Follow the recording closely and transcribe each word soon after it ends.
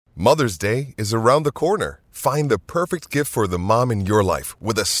Mother's Day is around the corner. Find the perfect gift for the mom in your life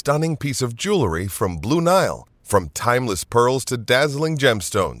with a stunning piece of jewelry from Blue Nile. From timeless pearls to dazzling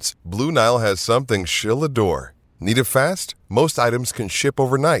gemstones, Blue Nile has something she'll adore. Need it fast? Most items can ship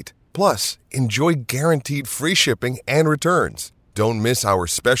overnight. Plus, enjoy guaranteed free shipping and returns. Don't miss our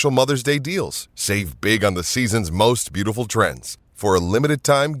special Mother's Day deals. Save big on the season's most beautiful trends. For a limited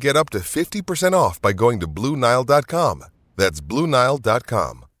time, get up to 50% off by going to BlueNile.com. That's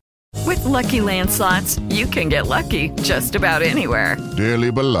BlueNile.com. With Lucky Land Slots, you can get lucky just about anywhere.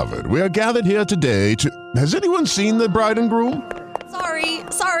 Dearly beloved, we are gathered here today to... Has anyone seen the bride and groom?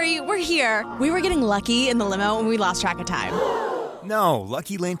 Sorry, we're here. We were getting lucky in the limo and we lost track of time. No,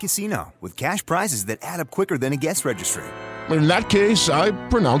 Lucky Land Casino, with cash prizes that add up quicker than a guest registry. In that case, I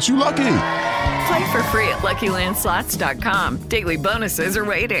pronounce you lucky. Play for free at LuckyLandSlots.com. Daily bonuses are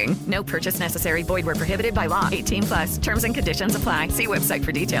waiting. No purchase necessary. Void where prohibited by law. 18+. Terms and conditions apply. See website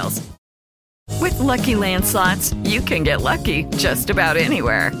for details. With Lucky Land Slots, you can get lucky just about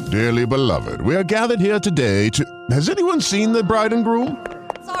anywhere. Dearly beloved, we are gathered here today to... Has anyone seen the bride and groom?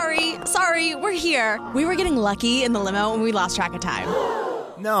 Sorry, we're here. We were getting lucky in the limo and we lost track of time.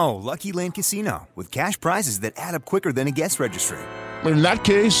 No, Lucky Land Casino, with cash prizes that add up quicker than a guest registry. In that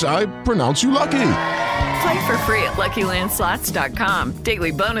case, I pronounce you lucky. Play for free at LuckyLandSlots.com.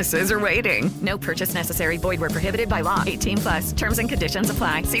 Daily bonuses are waiting. No purchase necessary. Void where prohibited by law. 18+. Terms and conditions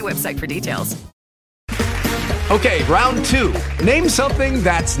apply. See website for details. Okay, round two. Name something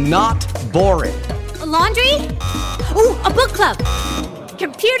that's not boring. A laundry? Ooh, a book club.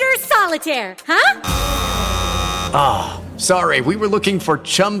 Computer solitaire, huh? Sorry, we were looking for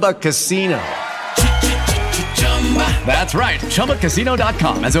Chumba Casino. That's right.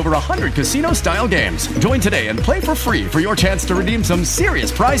 ChumbaCasino.com has over 100 casino-style games. Join today and play for free for your chance to redeem some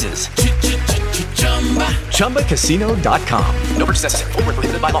serious prizes. ChumbaCasino.com. No purchase necessary. Void where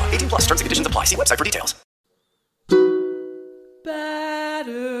prohibited by law. 18+. Terms and conditions apply. See website for details.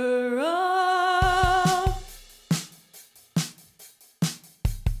 Better off.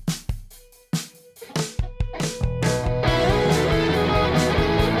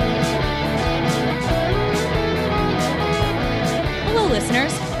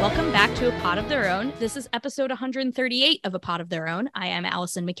 Listeners, welcome back to A Pod of Their Own. This is episode 138 of A Pod of Their Own. I am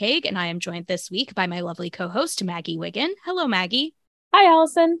Allison McCaig, and I am joined this week by my lovely co-host, Maggie Wiggin. Hello, Maggie. Hi,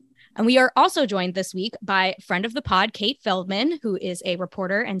 Allison. And we are also joined this week by friend of the pod, Kate Feldman, who is a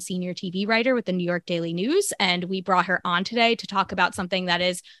reporter and senior TV writer with the New York Daily News. And we brought her on today to talk about something that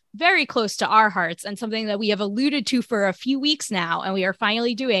is very close to our hearts and something that we have alluded to for a few weeks now. And we are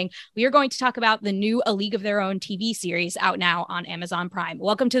finally doing. We are going to talk about the new A League of Their Own TV series out now on Amazon Prime.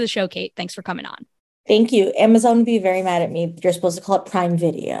 Welcome to the show, Kate. Thanks for coming on. Thank you. Amazon would be very mad at me. You're supposed to call it Prime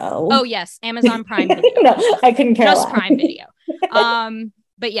Video. Oh, yes. Amazon Prime Video. No, I couldn't care Just less. Prime Video.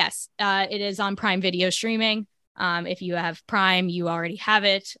 But yes, it is on Prime Video streaming. If you have Prime, you already have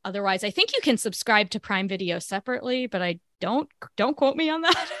it. Otherwise, I think you can subscribe to Prime Video separately, but I don't quote me on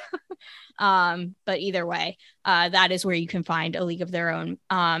that. But either way, that is where you can find A League of Their Own,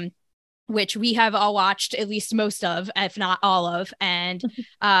 which we have all watched at least most of, if not all of. And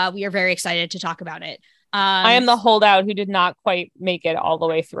we are very excited to talk about it. I am the holdout who did not quite make it all the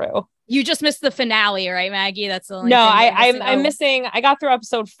way through. You just missed the finale, right, Maggie? That's the only No, thing I'm missing. I got through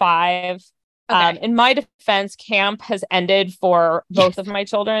episode 5. Okay. In my defense, camp has ended for both of my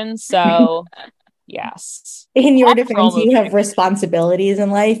children. So, yes. In your All defense, you movie. have responsibilities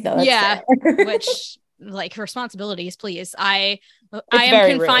in life. Though. Yeah, which like responsibilities, please. I am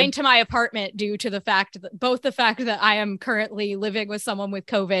very confined rude. to my apartment due to the fact that I am currently living with someone with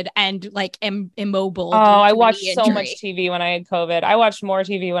COVID and like am immobile. Oh, due to I the watched knee so injury. much TV when I had COVID. I watched more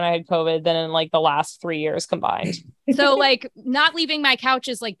TV when I had COVID than in like the last 3 years combined. So like not leaving my couch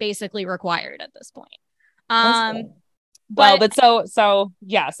is like basically required at this point. But so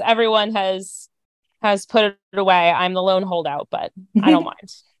yes, everyone has put it away. I'm the lone holdout, but I don't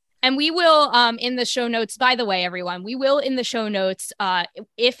mind. And we will, in the show notes, by the way, everyone, we will in the show notes,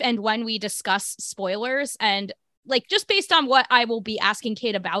 if and when we discuss spoilers and like just based on what I will be asking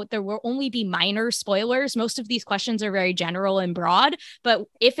Kate about, there will only be minor spoilers. Most of these questions are very general and broad, but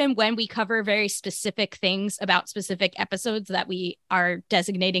if and when we cover very specific things about specific episodes that we are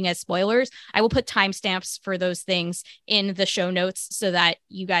designating as spoilers, I will put timestamps for those things in the show notes so that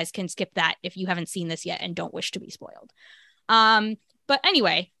you guys can skip that if you haven't seen this yet and don't wish to be spoiled. But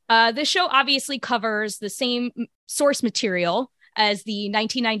anyway, this show obviously covers the same source material as the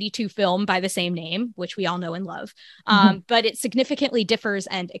 1992 film by the same name, which we all know and love. But it significantly differs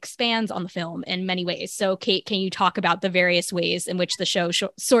and expands on the film in many ways. So Kate, can you talk about the various ways in which the show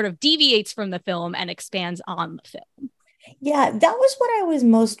sort of deviates from the film and expands on the film? Yeah, that was what I was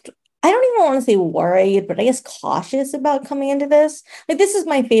most, I don't even want to say worried, but I guess cautious about coming into this. Like, this is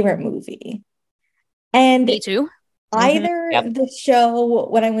my favorite movie. And Me too. either Yep. the show,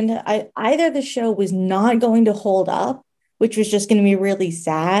 when I went to, either the show was not going to hold up, which was just going to be really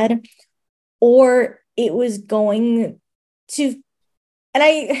sad, or it was going to, and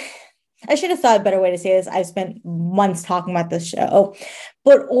I should have thought a better way to say this. I've spent months talking about this show,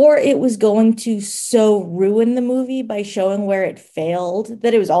 but or it was going to so ruin the movie by showing where it failed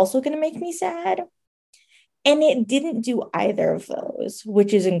that it was also going to make me sad. And it didn't do either of those,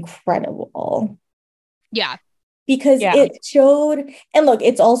 which is incredible. Yeah. Because Yeah. it showed, and look,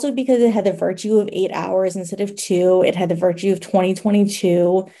 it's also because it had the virtue of 8 hours instead of 2. It had the virtue of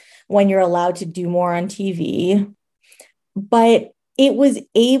 2022 when you're allowed to do more on TV. But it was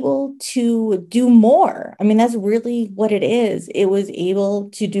able to do more. I mean, that's really what it is. It was able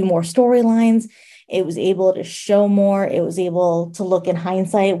to do more storylines. It was able to show more. It was able to look in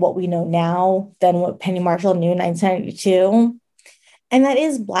hindsight what we know now than what Penny Marshall knew in 1992. And that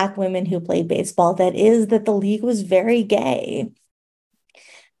is Black women who played baseball. That is that the league was very gay.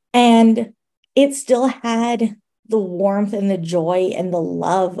 And it still had the warmth and the joy and the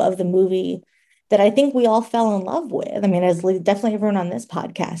love of the movie that I think we all fell in love with. I mean, as definitely everyone on this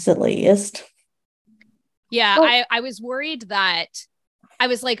podcast, at least. Yeah, I was worried that I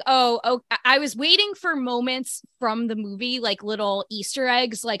was like, I was waiting for moments from the movie, like little Easter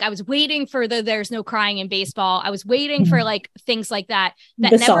eggs. Like I was waiting for there's no crying in baseball. I was waiting for like things like that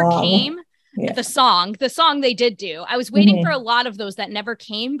never came. Yeah. The song they did do. I was waiting for a lot of those that never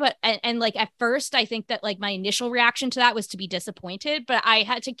came, but and like at first I think that like my initial reaction to that was to be disappointed, but I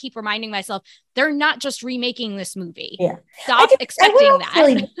had to keep reminding myself they're not just remaking this movie. Yeah. Stop expecting that.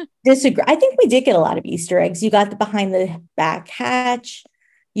 Really disagree. I think we did get a lot of Easter eggs. You got the behind the back hatch.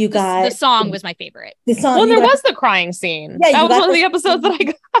 You got the song was my favorite. The song. Well, there was the crying scene. Yeah, that was one of the episodes that I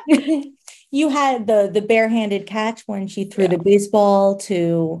got. You had the barehanded catch when she threw the baseball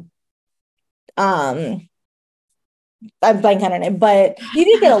to I'm blanking on her name, but you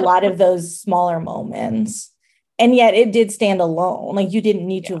did get a lot of those smaller moments, and yet it did stand alone. Like you didn't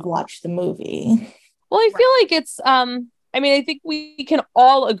need to have watched the movie. Well, I feel like it's I mean, I think we can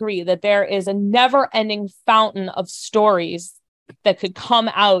all agree that there is a never-ending fountain of stories that could come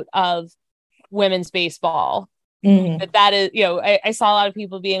out of women's baseball. That is, you know, I saw a lot of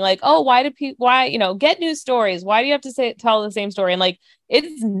people being like, oh, why, you know, get new stories. Why do you have to tell the same story? And like,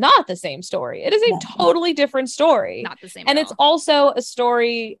 it's not the same story. It is a totally different story. Not the same. And it's also a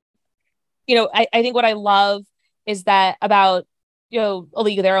story, you know, I think what I love is that about, you know, A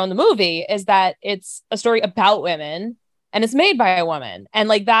League of Their Own, the movie, is that it's a story about women and it's made by a woman. And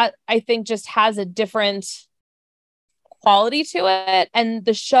like that, I think just has a different quality to it. And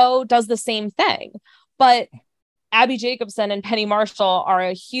the show does the same thing. But Abbi Jacobson and Penny Marshall are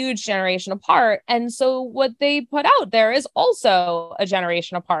a huge generation apart. And so what they put out there is also a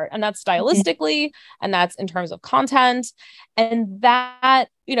generation apart. And that's stylistically, and that's in terms of content. And that,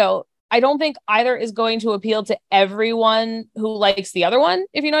 you know, I don't think either is going to appeal to everyone who likes the other one,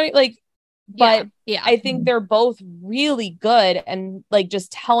 if you know, like, but yeah. I think they're both really good and like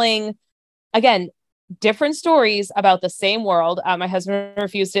just telling, again, different stories about the same world. My husband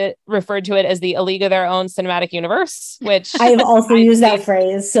referred to it as the A League of Their Own cinematic universe, which I've also used that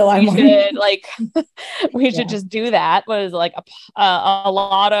phrase. So I'm should, like, we should just do that. What is it, like a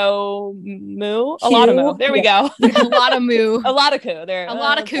lotto moo? A lot of moo. There we go. A lot of moo. A lot of coup. There. A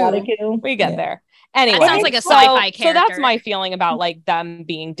lot of coup. We get there. Anyway, that sounds like a sci-fi character. So that's my feeling about like them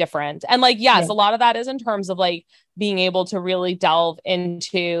being different. And like, yes, a lot of that is in terms of like being able to really delve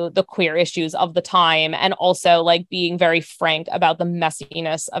into the queer issues of the time and also like being very frank about the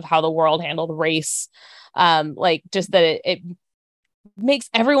messiness of how the world handled race. Like just that it makes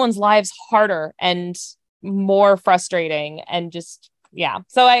everyone's lives harder and more frustrating and just, yeah.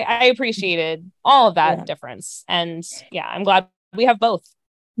 So I appreciated all of that difference. And yeah, I'm glad we have both.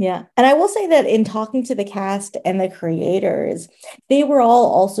 Yeah. And I will say that in talking to the cast and the creators, they were all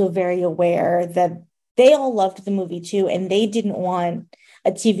also very aware that they all loved the movie too. And they didn't want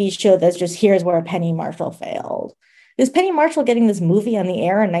a TV show that's just here's where Penny Marshall failed. Because Penny Marshall getting this movie on the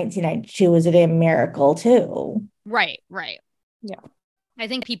air in 1992 was a damn miracle too. Right. Yeah. I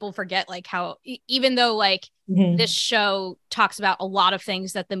think people forget like how, even though like this show talks about a lot of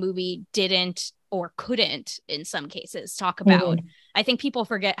things that the movie didn't or couldn't in some cases talk about, I think people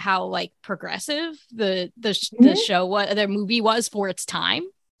forget how like progressive the show, what the movie was for its time.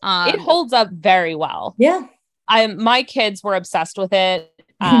 It holds up very well. Yeah. My kids were obsessed with it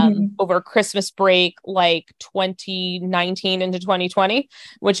over Christmas break, like 2019 into 2020,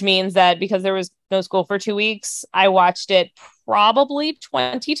 which means that because there was no school for 2 weeks. I watched it probably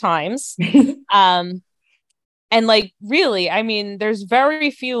 20 times. And like, really, I mean, there's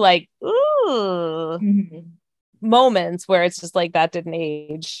very few like, ooh, moments where it's just like that didn't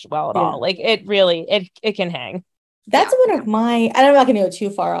age well at all. Like it really, it can hang. That's one of my, and I'm not going to go too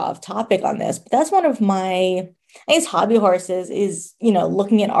far off topic on this, but that's one of my, I guess, hobby horses is, you know,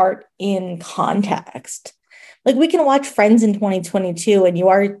 looking at art in context. Like we can watch Friends in 2022 and you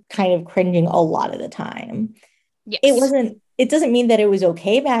are kind of cringing a lot of the time. Yes. It doesn't mean that it was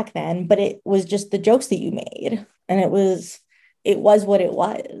okay back then, but it was just the jokes that you made. And it was what it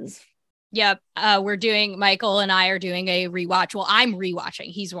was. Yep. Michael and I are doing a rewatch. Well, I'm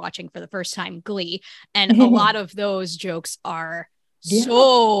rewatching. He's watching for the first time Glee. And a lot of those jokes are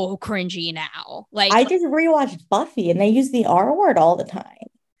so cringy now. Like I just rewatched Buffy and they use the R word all the time.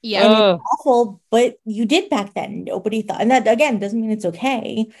 Yeah. And it's awful, but you did back then. Nobody thought, and that again doesn't mean it's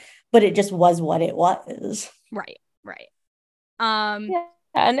okay, but it just was what it was. Right. And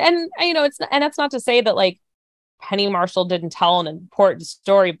you know, that's not to say that like Penny Marshall didn't tell an important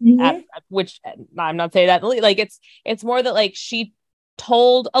story at which I'm not saying that like it's more that like she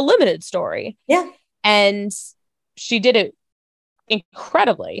told a limited story. Yeah. And she did it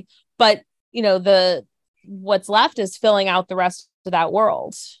incredibly, but you know, what's left is filling out the rest of that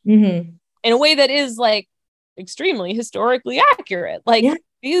world in a way that is like extremely historically accurate. Like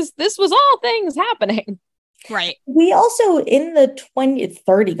this was all things happening. Right. We also in the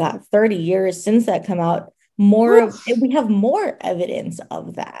 30 years since that come out, we have more evidence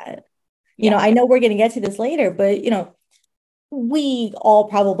of that. You know, I know we're going to get to this later, but you know, we all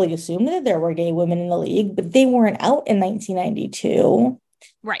probably assumed that there were gay women in the league, but they weren't out in 1992.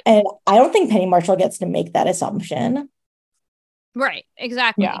 Right. And I don't think Penny Marshall gets to make that assumption. Right.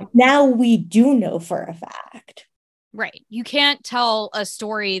 Exactly. Yeah. Now we do know for a fact. Right. You can't tell a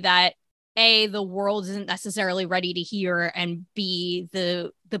story that A, the world isn't necessarily ready to hear, and B,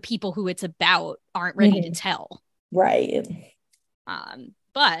 the people who it's about aren't ready to tell. Right.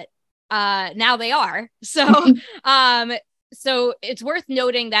 But now they are. So so it's worth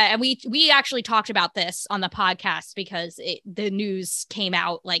noting that, and we actually talked about this on the podcast because the news came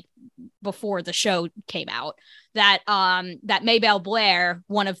out like before the show came out, that that Maybelle Blair,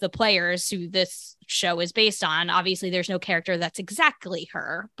 one of the players who this show is based on, obviously there's no character that's exactly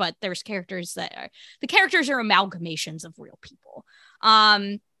her, but there's characters that are, the characters are amalgamations of real people.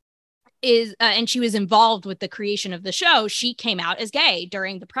 And she was involved with the creation of the show. She came out as gay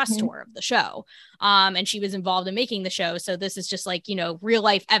during the press tour of the show. And she was involved in making the show. So this is just like, you know, real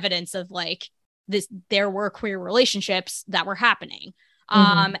life evidence of like this, there were queer relationships that were happening.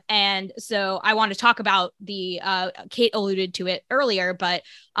 And so I want to talk about Kate alluded to it earlier, but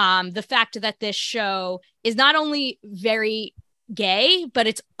the fact that this show is not only very gay, but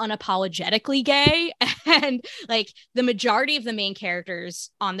it's unapologetically gay. And like the majority of the main characters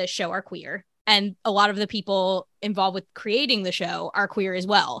on this show are queer. And a lot of the people involved with creating the show are queer as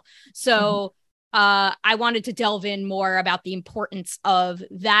well. So I wanted to delve in more about the importance of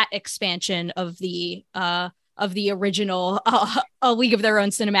that expansion of the original A League of Their Own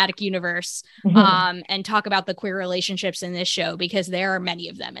cinematic universe, and talk about the queer relationships in this show, because there are many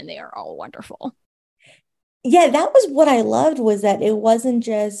of them and they are all wonderful. Yeah, that was what I loved, was that it wasn't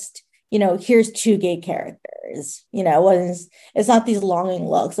just, you know, here's two gay characters, you know, it's not these longing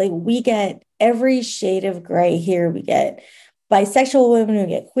looks. Like we get every shade of gray here. We get bisexual women, we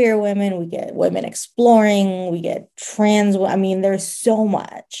get queer women, we get women exploring, we get trans. I mean, there's so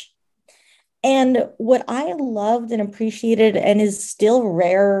much. And what I loved and appreciated, and is still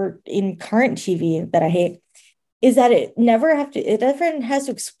rare in current TV that I hate, is that it never has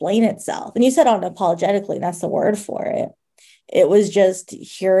to explain itself. And you said unapologetically, that's the word for it. It was just,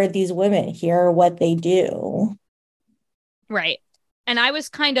 here are these women, here are what they do. Right. And I was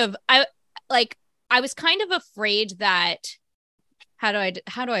kind of afraid that, how do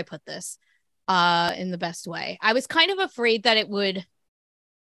I put this in the best way? I was kind of afraid that it would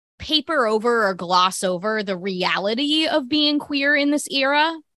paper over or gloss over the reality of being queer in this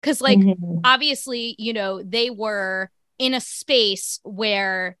era. Because, like, obviously, you know, they were in a space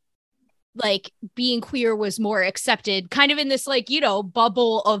where, like, being queer was more accepted, kind of in this, like, you know,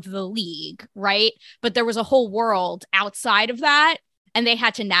 bubble of the league, right? But there was a whole world outside of that, and they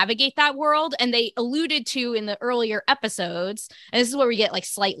had to navigate that world. And they alluded to in the earlier episodes, and this is where we get, like,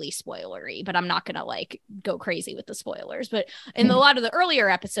 slightly spoilery, but I'm not going to, like, go crazy with the spoilers. But in a lot of the earlier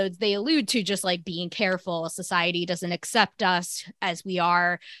episodes, they allude to just, like, being careful. Society doesn't accept us as we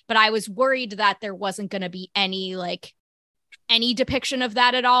are. But I was worried that there wasn't going to be any any depiction of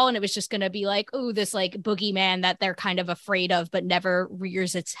that at all. And it was just going to be like, oh, this like boogeyman that they're kind of afraid of, but never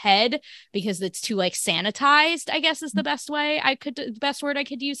rears its head because it's too like sanitized, I guess is the best word I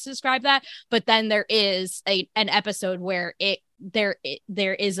could use to describe that. But then there is an episode where there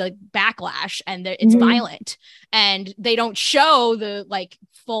is a backlash and it's violent, and they don't show the like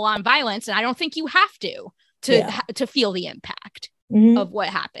full on violence. And I don't think you have to feel the impact of what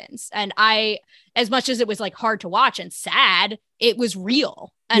happens. And as much as it was like hard to watch and sad, it was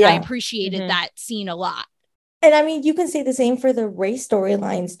real. And I appreciated that scene a lot. And I mean, you can say the same for the race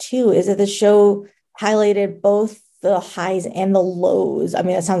storylines too, is that the show highlighted both the highs and the lows. I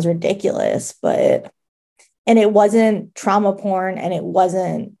mean, that sounds ridiculous, and it wasn't trauma porn and it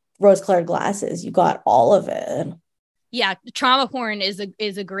wasn't rose-colored glasses. You got all of it. Yeah, trauma porn is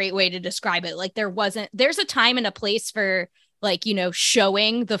a great way to describe it. Like there's a time and a place for like, you know,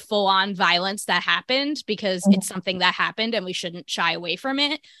 showing the full on violence that happened because it's something that happened and we shouldn't shy away from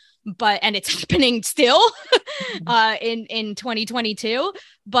it. And it's happening still in 2022.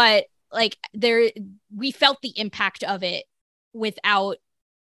 But like we felt the impact of it without,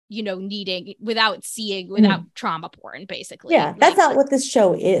 you know, without trauma porn, basically. Yeah, that's not what this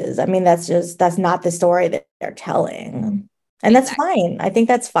show is. I mean, that's not the story that they're telling. And that's fine. I think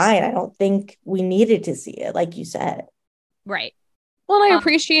that's fine. I don't think we needed to see it, like you said. Right. Well, and I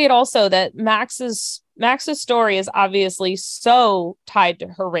appreciate also that Max's story is obviously so tied to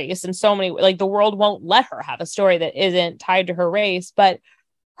her race in so many, like the world won't let her have a story that isn't tied to her race, but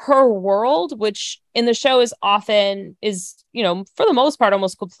her world, which in the show is, you know, for the most part,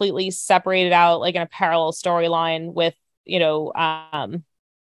 almost completely separated out, like in a parallel storyline with, you know,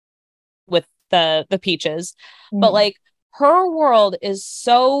 with the Peaches, but like her world is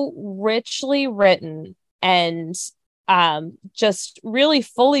so richly written and just really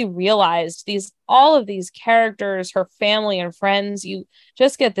fully realized all of these characters, her family and friends. You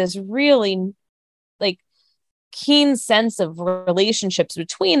just get this really like keen sense of relationships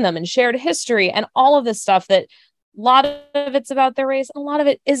between them and shared history and all of this stuff that a lot of it's about their race and a lot of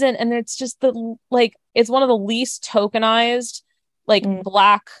it isn't. And it's just it's one of the least tokenized like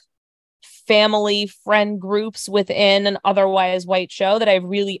Black family friend groups within an otherwise white show that I've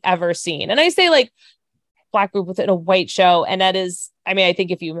really ever seen. And I say like Black group within a white show, and that is, I mean, I think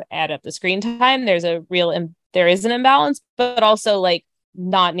if you add up the screen time, there is an imbalance, but also like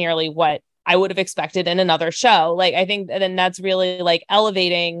not nearly what I would have expected in another show. Like I think then that's really like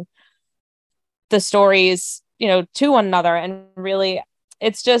elevating the stories, you know, to one another, and really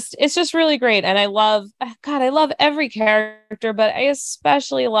it's just really great. And I love every character, but I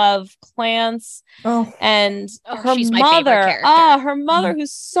especially love Clance and her mother. Her mother,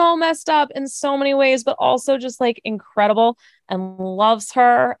 who's so messed up in so many ways, but also just like incredible and loves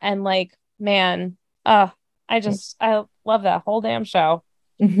her. And like, man, I love that whole damn show.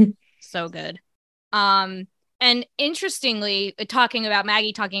 So good. And interestingly,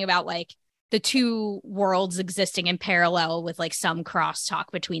 Maggie talking about like the two worlds existing in parallel with like some crosstalk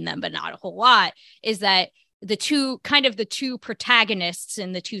between them, but not a whole lot, is that the two protagonists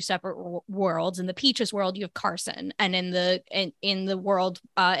in the two separate worlds. In the Peaches world, you have Carson, and in the world,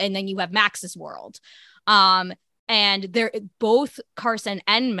 and then you have Max's world. And they're both, Carson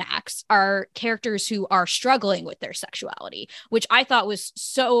and Max, are characters who are struggling with their sexuality, which I thought was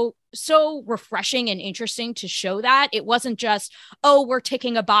so refreshing and interesting to show that. It wasn't just, oh, we're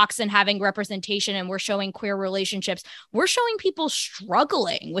ticking a box and having representation and we're showing queer relationships. We're showing people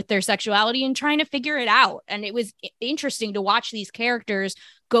struggling with their sexuality and trying to figure it out. And it was interesting to watch these characters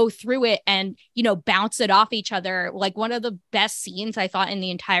go through it and, you know, bounce it off each other. Like one of the best scenes I thought in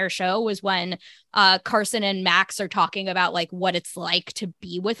the entire show was when Carson and Max are talking about like what it's like to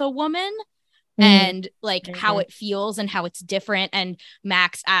be with a woman and like how it feels and how it's different. And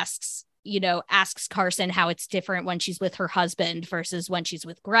Max asks Carson how it's different when she's with her husband versus when she's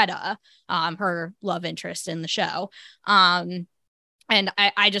with Greta, her love interest in the show. And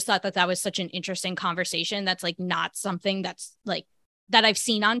I just thought that was such an interesting conversation. That's like not something that's like that I've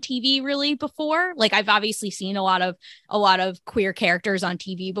seen on TV really before. Like I've obviously seen a lot of queer characters on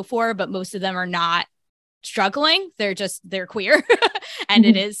TV before, but most of them are not struggling. They're queer and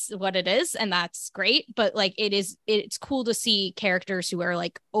it is what it is. And that's great. But like, it's cool to see characters who are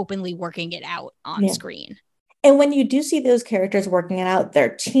like openly working it out on screen. And when you do see those characters working it out,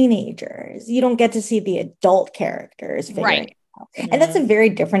 they're teenagers. You don't get to see the adult characters figuring it out. And that's a very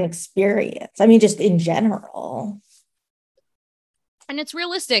different experience. I mean, just in general. And it's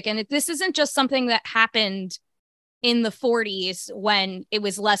realistic. And this isn't just something that happened in the 40s when it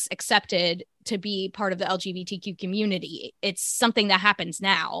was less accepted to be part of the LGBTQ community. It's something that happens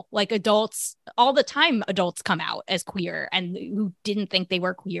now. Like adults, all the time, adults come out as queer and who didn't think they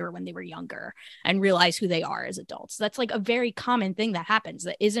were queer when they were younger and realize who they are as adults. That's like a very common thing that happens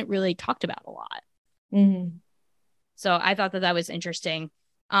that isn't really talked about a lot. Mm-hmm. So I thought that was interesting.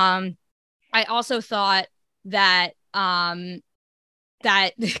 I also thought that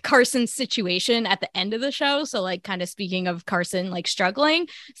that Carson's situation at the end of the show. So like kind of speaking of Carson, like struggling.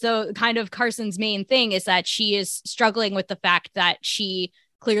 So kind of Carson's main thing is that she is struggling with the fact that she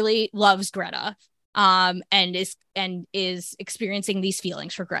clearly loves Greta and is experiencing these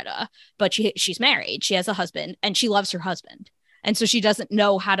feelings for Greta, but she's married. She has a husband and she loves her husband. And so she doesn't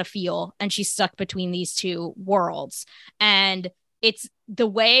know how to feel. And she's stuck between these two worlds. And it's the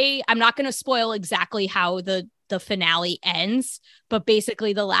way, I'm not going to spoil exactly how the finale ends, but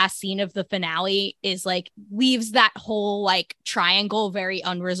basically the last scene of the finale is like leaves that whole like triangle very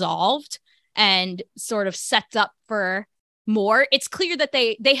unresolved and sort of sets up for more. It's clear that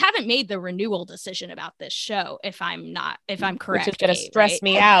they haven't made the renewal decision about this show, if I'm correct, which is going to stress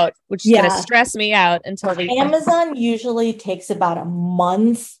me out, until the Amazon usually takes about a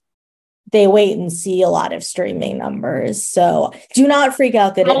month. They wait and see a lot of streaming numbers, so do not freak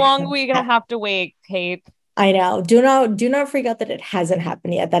out that how long are we gonna have to wait, Kate? I know. Do not freak out that it hasn't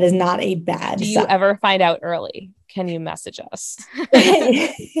happened yet. That is not a bad Do you sign. ever find out early? Can you message us?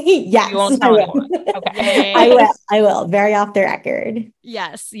 Yes, you won't tell anyone. Okay. I will. Very off the record.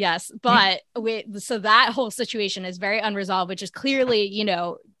 Yes. But so that whole situation is very unresolved, which is clearly, you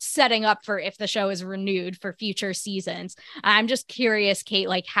know, setting up for if the show is renewed for future seasons. I'm just curious, Kate,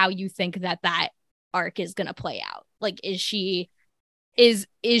 like how you think that arc is going to play out. Like, is she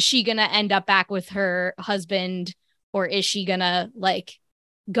going to end up back with her husband, or is she going to like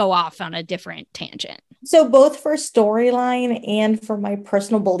go off on a different tangent? So both for storyline and for my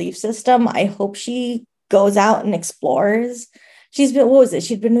personal belief system, I hope she goes out and explores. She's been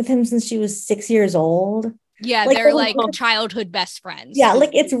with him since she was 6 years old. Yeah, like, they're like childhood best friends. Yeah,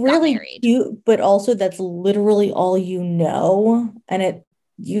 like it's really cute, but also that's literally all you know. And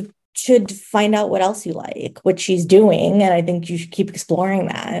you should find out what else you like, what she's doing. And I think you should keep exploring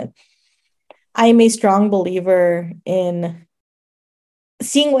that. I'm a strong believer in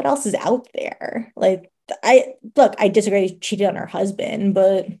seeing what else is out there. Like, I disagree she cheated on her husband,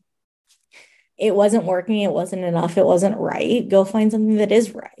 but it wasn't working. It wasn't enough. It wasn't right. Go find something that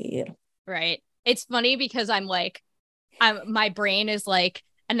is right. Right. It's funny because my brain is like,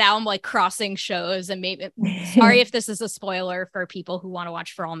 and now I'm like crossing shows and maybe, sorry if this is a spoiler for people who want to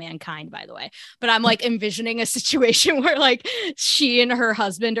watch For All Mankind, by the way, but I'm like envisioning a situation where like she and her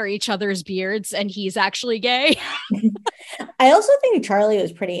husband are each other's beards and he's actually gay. I also think Charlie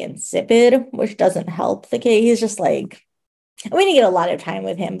was pretty insipid, which doesn't help the case. He's just like, we didn't get a lot of time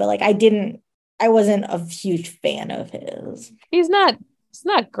with him, but like I wasn't a huge fan of his. He's not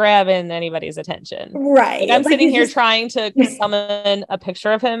grabbing anybody's attention. Right. Like, I'm sitting here trying to summon a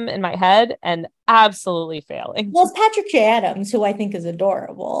picture of him in my head and absolutely failing. Well, it's Patrick J. Adams, who I think is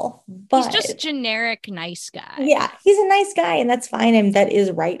adorable. But he's just generic nice guy. Yeah, he's a nice guy, and that's fine. And that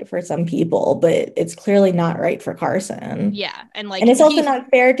is right for some people, but it's clearly not right for Carson. Yeah. And it's also not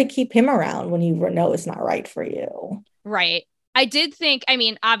fair to keep him around when you know it's not right for you. Right. I did think, I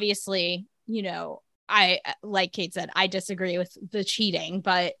mean, obviously, you know, like Kate said, I disagree with the cheating,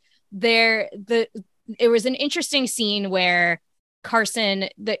 but it was an interesting scene where Carson,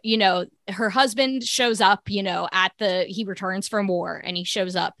 her husband shows up, you know, he returns from war and he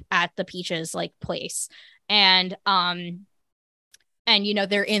shows up at the Peaches like place and you know,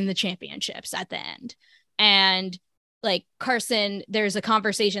 they're in the championships at the end. And like Carson, there's a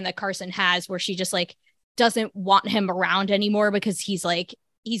conversation that Carson has where she just like doesn't want him around anymore because he's like,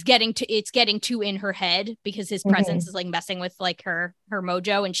 it's getting too in her head because his presence is like messing with like her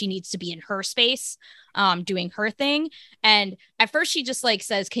mojo, and she needs to be in her space, doing her thing. And at first she just like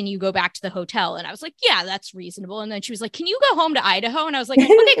says, can you go back to the hotel? And I was like, yeah, that's reasonable. And then she was like, can you go home to Idaho? And I was like,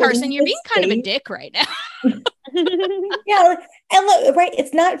 okay, Carson, you're being kind of a dick right now. Yeah. And look, right,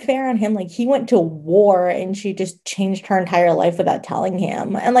 it's not fair on him. Like, he went to war and she just changed her entire life without telling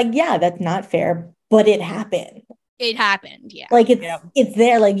him. And like, yeah, that's not fair, but it happened. It happened, yeah. Like it's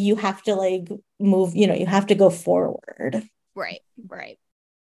there. Like, you have to like move. You know, you have to go forward. Right.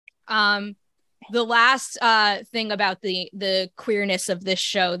 The last thing about the queerness of this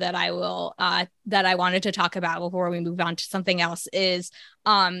show that I will that I wanted to talk about before we move on to something else is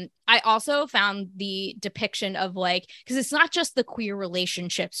I also found the depiction of like, because it's not just the queer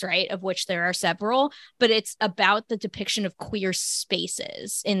relationships, right, of which there are several, but it's about the depiction of queer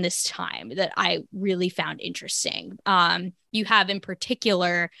spaces in this time that I really found interesting. You have in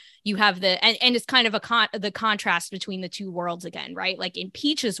particular, you have and it's kind of the contrast between the two worlds again, right? Like in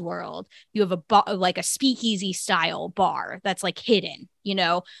Peach's world, you have like a speakeasy style bar that's like hidden, you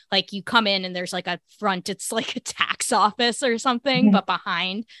know, like you come in and there's like a front, it's like a tax office or something, but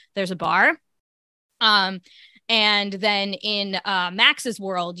behind there's a bar. And then in Max's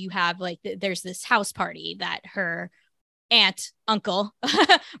world, you have like there's this house party that her uncle,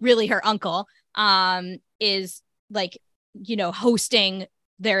 really her uncle, is like, you know, hosting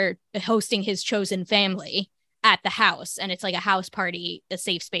his chosen family at the house, and it's like a house party, a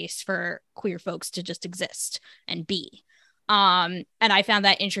safe space for queer folks to just exist and be. And I found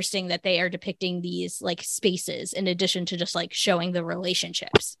that interesting that they are depicting these like spaces in addition to just like showing the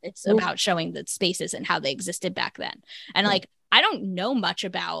relationships. It's about showing the spaces and how they existed back then. And like, I don't know much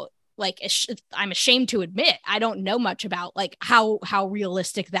about like, I'm ashamed to admit, I don't know much about like how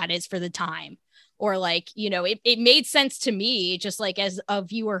realistic that is for the time. Or like, you know, it made sense to me just like as a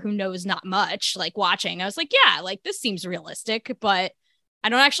viewer who knows not much, like watching, I was like, yeah, like this seems realistic, but I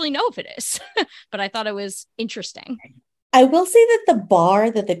don't actually know if it is. But I thought it was interesting. I will say that the bar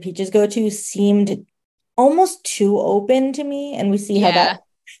that the Peaches go to seemed almost too open to me. And we see how that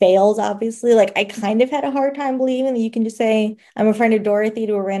fails, obviously. Like, I kind of had a hard time believing that you can just say, I'm a friend of Dorothy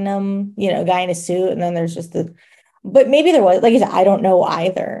to a random, you know, guy in a suit. And then there's just but maybe there was, like I said, I don't know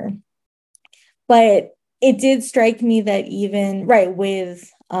either. But it did strike me that even, right, with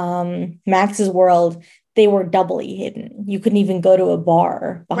Max's world, they were doubly hidden. You couldn't even go to a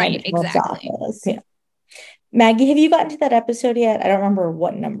bar behind the office. Yeah. Maggie, have you gotten to that episode yet? I don't remember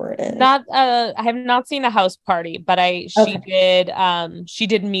what number it is. I have not seen a house party, but she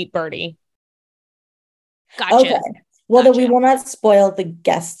did meet Birdie. Gotcha. Okay. Well, then we will not spoil the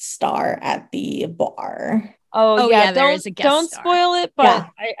guest star at the bar. Oh yeah, there is a guest don't star. spoil it, but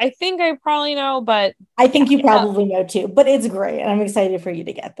I think I probably know, but I think you probably know too, but it's great. And I'm excited for you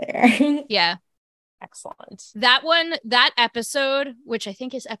to get there. Yeah. Excellent. That episode, which I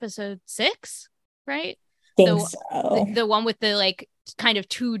think is episode 6, right? So. The one with the like kind of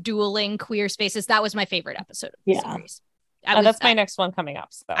two dueling queer spaces. That was my favorite episode of the series. That's my next one coming up.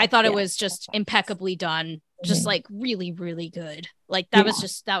 So I thought it was just impeccably done. Just like really, really good. Like that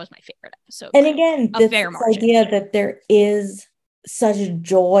was my favorite episode. And again, this idea that there is such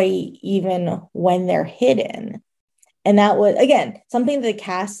joy even when they're hidden. And that was, again, something the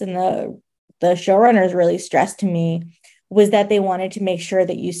cast and the showrunners really stressed to me was that they wanted to make sure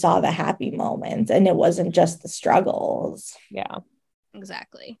that you saw the happy moments and it wasn't just the struggles. Yeah,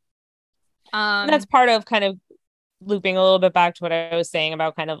 exactly. That's part of kind of looping a little bit back to what I was saying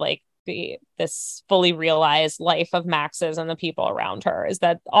about kind of like this fully realized life of Max's and the people around her, is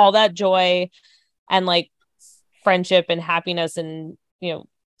that all that joy and like friendship and happiness and, you know,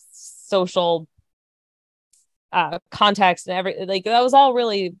 social context and everything, like that was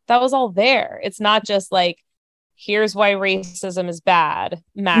all there. It's not just like, here's why racism is bad,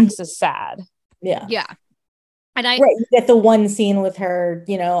 Max is sad. Yeah And you get the one scene with her,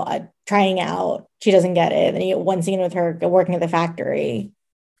 you know, trying out, she doesn't get it, and then you get one scene with her working at the factory.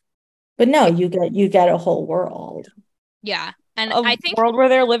 But no, you get a whole world. Yeah. And I think a world where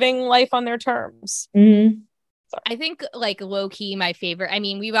they're living life on their terms. Mm-hmm. I think like low key, my favorite, I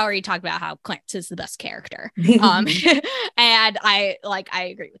mean, we've already talked about how Clarence is the best character. And I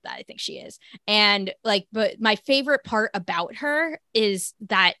agree with that. I think she is. And like, but my favorite part about her is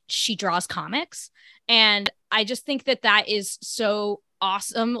that she draws comics. And I just think that is so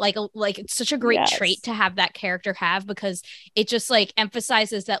awesome. Like it's such a great trait to have that character have, because it just like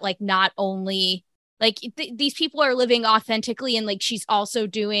emphasizes that like not only like these people are living authentically, and like she's also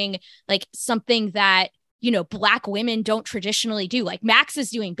doing like something that, you know, Black women don't traditionally do. Like Max is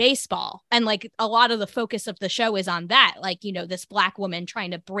doing baseball, and like a lot of the focus of the show is on that, like, you know, this Black woman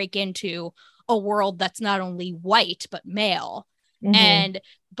trying to break into a world that's not only white but male.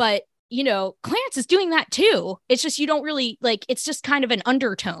 But you know, Clarence is doing that too. It's just, you don't really like, it's just kind of an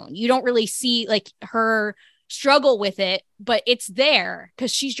undertone. You don't really see like her struggle with it, but it's there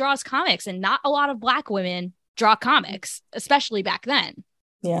because she draws comics, and not a lot of Black women draw comics, especially back then.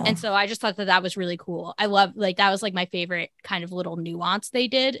 Yeah. And so I just thought that was really cool. I love, like, that was like my favorite kind of little nuance they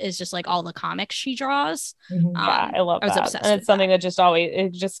did, is just like all the comics she draws. Yeah, I love that. And it's something that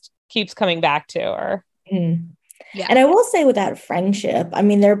just keeps coming back to her. Yeah. And I will say with that friendship, I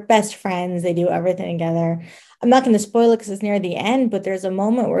mean, they're best friends. They do everything together. I'm not going to spoil it because it's near the end, but there's a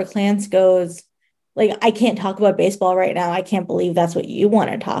moment where Clarence goes, Like, I can't talk about baseball right now. I can't believe that's what you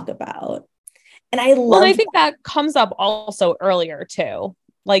want to talk about. And I love Well, I think that comes up also earlier too.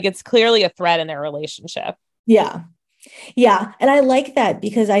 Like, it's clearly a thread in their relationship. Yeah. Yeah. And I like that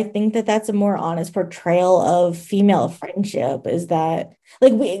because I think that that's a more honest portrayal of female friendship, is that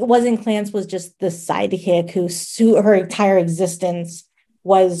like it wasn't Clance was just the sidekick who her entire existence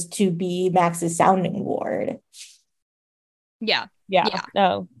was to be Max's sounding board. Yeah.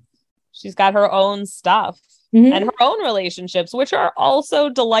 No, she's got her own stuff and her own relationships, which are also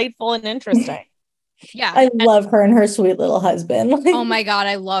delightful and interesting. Yeah. I love her and her sweet little husband. Oh my God.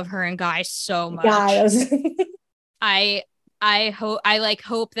 I love her and Guy so much. Guy, I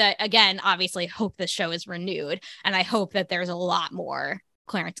hope that, again, obviously hope the show is renewed, and I hope that there's a lot more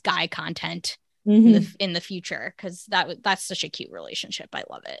Clarence Guy content in the future, because that's such a cute relationship. I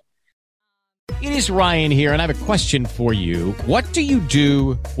love it. It is Ryan here, and I have a question for you. What do you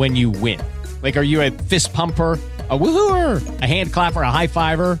do when you win? Like, are you a fist pumper, a woohooer, a hand clapper, a high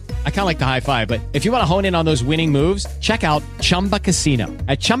fiver? I kind of like the high five, but if you want to hone in on those winning moves, check out Chumba Casino.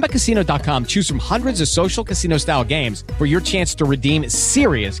 At ChumbaCasino.com, choose from hundreds of social casino style games for your chance to redeem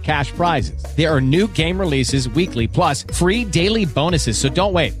serious cash prizes. There are new game releases weekly, plus free daily bonuses. So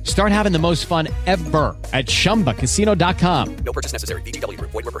don't wait. Start having the most fun ever at ChumbaCasino.com. No purchase necessary. VGW Group.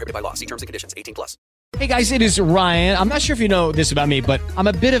 Void where prohibited by law. See terms and conditions. 18+. Hey guys, it is Ryan. I'm not sure if you know this about me, but I'm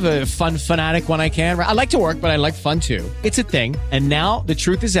a bit of a fun fanatic when I can. I like to work, but I like fun too. It's a thing. And now the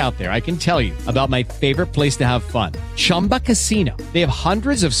truth is out there. I can tell you about my favorite place to have fun. Chumba Casino. They have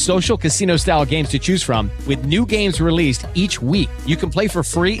hundreds of social casino style games to choose from with new games released each week. You can play for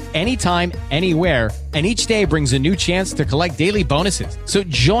free anytime, anywhere. And each day brings a new chance to collect daily bonuses. So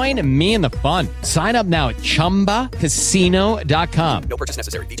join me in the fun. Sign up now at ChumbaCasino.com. No purchase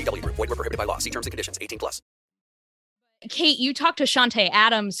necessary. VGW Group. Void where prohibited by law. See terms and conditions. 18+. Kate, you talked to Shantae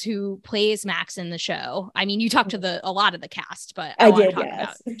Adams, who plays Max in the show. I mean, you talked to a lot of the cast, but I want to talk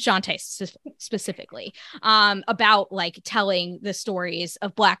about Shantae specifically, about like telling the stories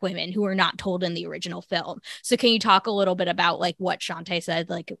of Black women who are not told in the original film. So can you talk a little bit about like what Shantae said,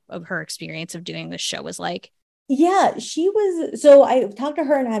 like of her experience of doing this show was like? Yeah, she was. So I talked to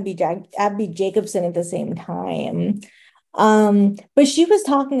her and Abby Jacobson at the same time. But she was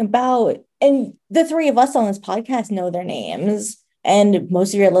talking about, and the three of us on this podcast know their names, and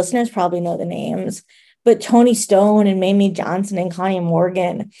most of your listeners probably know the names, but Toni Stone and Mamie Johnson and Connie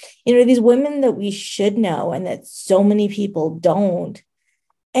Morgan, these women that we should know and that so many people don't.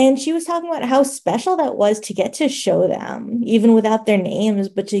 And she was talking about how special that was to get to show them, even without their names,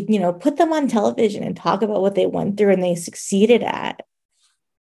 but to, put them on television and talk about what they went through and they succeeded at.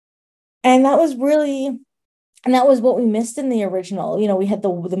 And that was what we missed in the original. We had the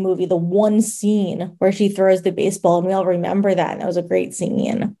movie, the one scene where she throws the baseball, and we all remember that. And that was a great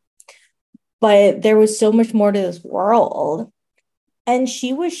scene. But there was so much more to this world. And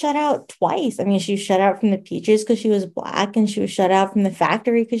she was shut out twice. I mean, she was shut out from the Peaches because she was Black, and she was shut out from the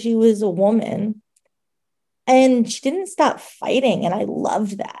Factory because she was a woman. And she didn't stop fighting, and I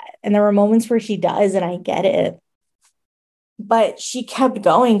loved that. And there were moments where she does, and I get it. But she kept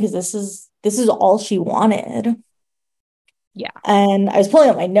going because this is all she wanted. Yeah. And I was pulling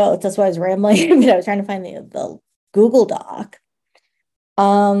up my notes. That's why I was rambling. But I was trying to find the Google Doc.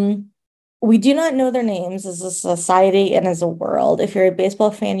 We do not know their names as a society and as a world. If you're a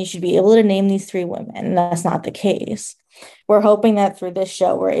baseball fan, you should be able to name these three women. And that's not the case. We're hoping that through this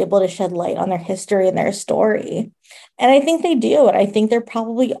show, we're able to shed light on their history and their story. And I think they do. And I think there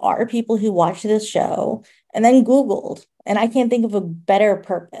probably are people who watch this show and then Googled. And I can't think of a better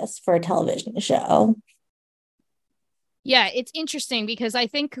purpose for a television show. Yeah, it's interesting because I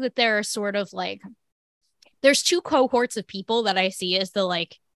think that there are sort of like, there's two cohorts of people that I see as the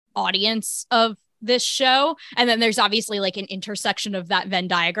like audience of this show. And then there's obviously like an intersection of that Venn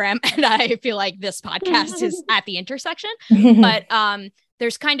diagram. And I feel like this podcast is at the intersection. But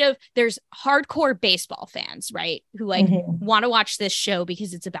there's hardcore baseball fans, right? Who like want to watch this show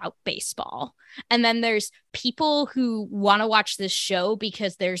because it's about baseball. And then there's people who want to watch this show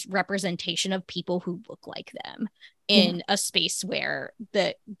because there's representation of people who look like them in a space where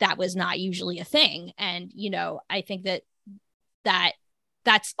that was not usually a thing. And, I think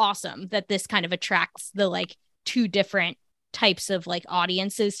that's awesome that this kind of attracts the like two different types of like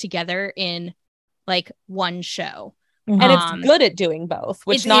audiences together in like one show. And it's good at doing both,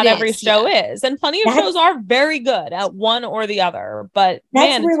 which not every show is. And plenty of shows are very good at one or the other. But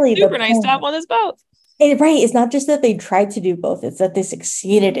man, really it's super nice to have one that's both. Right. It's not just that they tried to do both. It's that they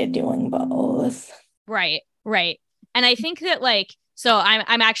succeeded at doing both. Right. And I think that like, so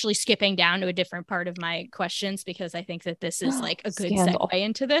I'm actually skipping down to a different part of my questions because I think that this is like a good segue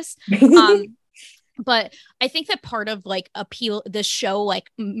into this. But I think that part of like this show,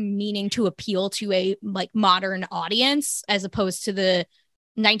 like meaning to appeal to a like modern audience as opposed to the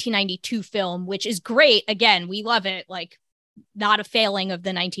 1992 film, which is great. Again, we love it. Like, not a failing of the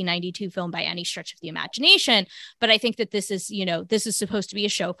 1992 film by any stretch of the imagination. But I think that this is, this is supposed to be a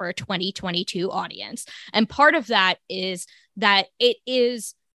show for a 2022 audience. And part of that is that it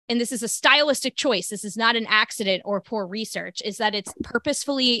is, and this is a stylistic choice, this is not an accident or poor research, is that it's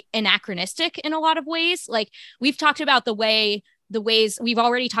purposefully anachronistic in a lot of ways. Like, we've talked about we've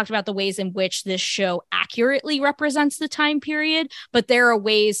already talked about the ways in which this show accurately represents the time period, but there are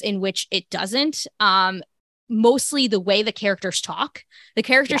ways in which it doesn't. Mostly the way the characters talk. The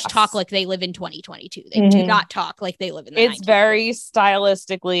characters talk like they live in 2022. They do not talk like they live in the 1940s. It's very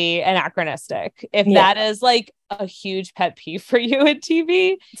stylistically anachronistic. If that is like a huge pet peeve for you in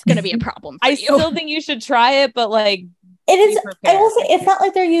TV, it's going to be a problem for I you. still think you should try it, but like, it is. I will say it's not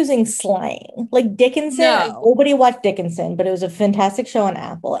like they're using slang. Like Dickinson, nobody watched Dickinson, but it was a fantastic show on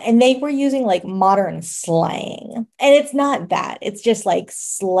Apple, and they were using like modern slang, and it's not that. It's just like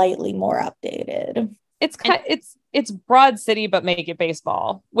slightly more updated. It's it's Broad City, but make it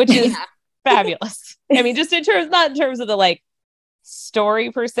baseball, which is fabulous. I mean, just not in terms of the like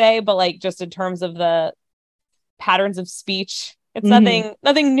story per se, but like just in terms of the patterns of speech. It's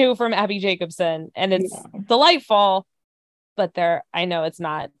nothing new from Abby Jacobson, and it's delightful. But I know it's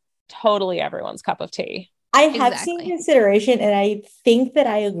not totally everyone's cup of tea. I have seen consideration, and I think that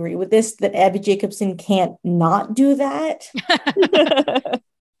I agree with this, that Abby Jacobson can't not do that.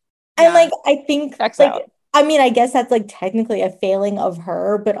 And like, I think, I mean, I guess that's like technically a failing of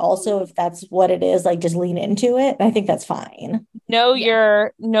her, but also if that's what it is, like just lean into it. I think that's fine. Know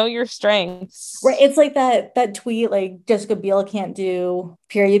your strengths. Right. It's like that tweet, like Jessica Biel can't do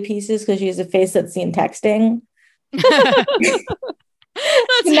period pieces because she has a face that's seen texting. That's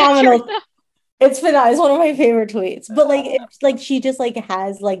phenomenal. It's phenomenal. It's one of my favorite tweets. But like, it's like she just like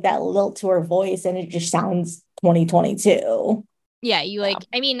has like that lilt to her voice, and it just sounds 2022. Yeah,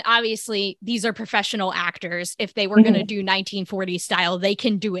 I mean, obviously, these are professional actors. If they were going to do 1940s style, they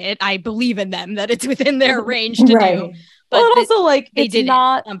can do it. I believe in them, that it's within their range to do. But well, also, like, they it's did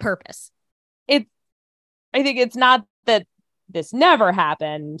not it on purpose. I think it's not that this never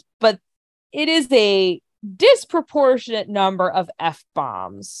happened, but it is a disproportionate number of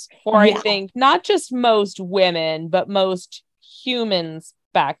F-bombs for, I think, not just most women, but most humans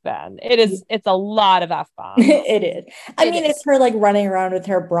back then. It's a lot of F-bombs. It is. I mean, it's her like running around with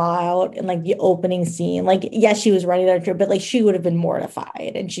her bra out in like the opening scene. Like, yes, she was running that trip, but like she would have been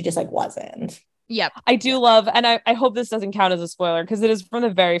mortified, and she just like wasn't. Yep. I do love, and I hope this doesn't count as a spoiler because it is from the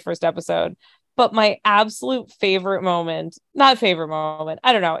very first episode, but my absolute favorite moment, not favorite moment,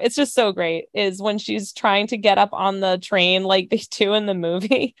 I don't know, it's just so great, is when she's trying to get up on the train like they do in the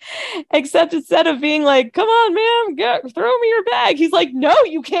movie, except instead of being like, come on, ma'am, throw me your bag, he's like, no,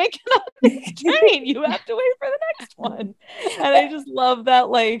 you can't get on the train, you have to wait for the next one. And I just love that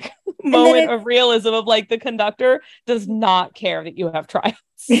like moment of realism of like the conductor does not care that you have tryouts.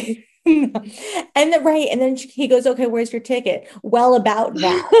 And then he goes, okay, where's your ticket? Well, about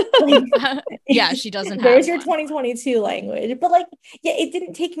that. Yeah, she doesn't there's have your 2022 language. But like, yeah, it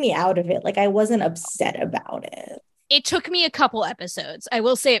didn't take me out of it. Like, I wasn't upset about it. It took me a couple episodes. I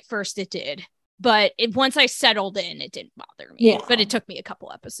will say at first it did, but once I settled in, it didn't bother me. Yeah. But it took me a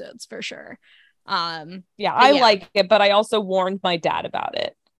couple episodes for sure. I like it, but I also warned my dad about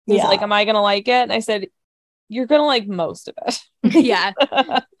it. He was like, am I gonna like it? And I said, you're gonna like most of it. Yeah.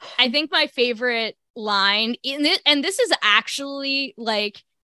 I think my favorite line in it, and this is actually like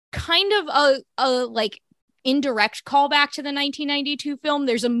kind of a like indirect callback to the 1992 film.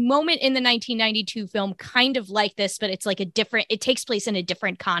 There's a moment in the 1992 film kind of like this, but it's like it takes place in a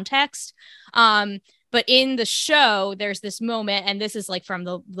different context. But in the show, there's this moment, and this is like from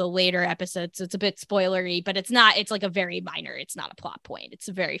the later episodes, so it's a bit spoilery, but it's like a very minor, it's not a plot point. It's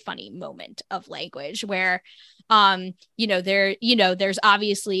a very funny moment of language where, there's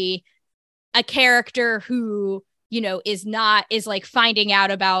obviously a character who, is like finding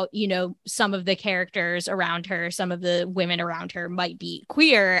out about, some of the characters around her, some of the women around her might be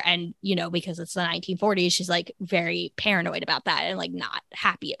queer. And, because it's the 1940s, she's like very paranoid about that and like not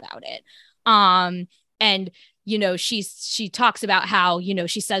happy about it. And she talks about how,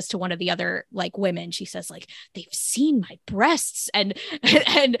 she says to one of the other like women, she says like, they've seen my breasts, and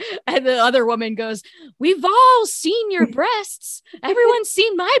the other woman goes, we've all seen your breasts, everyone's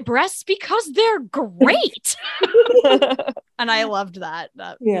seen my breasts because they're great. And I loved that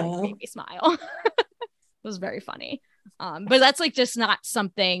like, made me smile. It was very funny. But that's like just not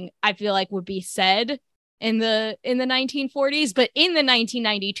something I feel like would be said in the 1940s, but in the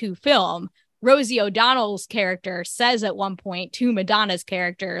 1992 film, Rosie O'Donnell's character says at one point to Madonna's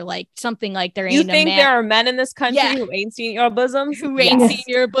character, like something like there ain't You a think man there are men in this country who ain't seen your bosoms? who ain't seen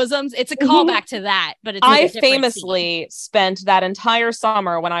your bosoms. It's a callback to that, but it's I famously spent that entire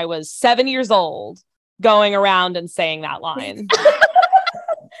summer when I was 7 years old going around and saying that line.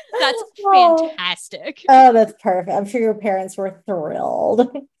 That's fantastic. Oh, that's perfect. I'm sure your parents were thrilled.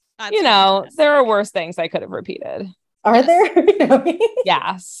 That's you know, there are worse things I could have repeated. Are there?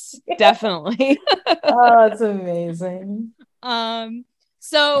 Yes, definitely. Oh, it's amazing.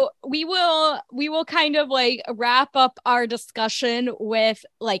 So we will kind of like wrap up our discussion with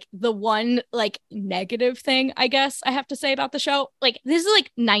like the one like negative thing, I guess I have to say about the show. Like this is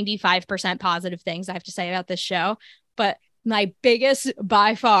like 95% positive things I have to say about this show, but my biggest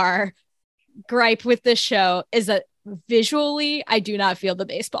by far gripe with this show is that visually I do not feel the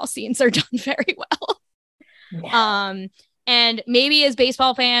baseball scenes are done very well. Yeah. And maybe as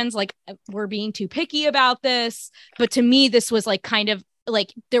baseball fans, like we're being too picky about this, but to me, this was like kind of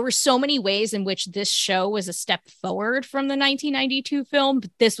like there were so many ways in which this show was a step forward from the 1992 film, but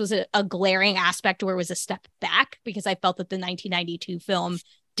this was a glaring aspect where it was a step back because I felt that the 1992 film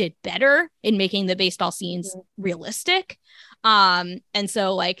did better in making the baseball scenes realistic. And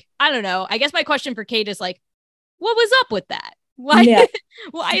so like, I don't know, I guess my question for Kate is like, what was up with that? Why? Yeah.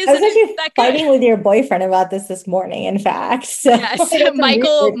 Why is it that fighting with your boyfriend about this morning? In fact, so yes,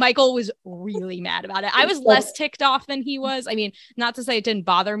 Michael was really mad about it. I was less ticked off than he was. I mean, not to say it didn't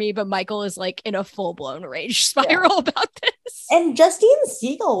bother me, but Michael is like in a full blown rage spiral about this. And Justine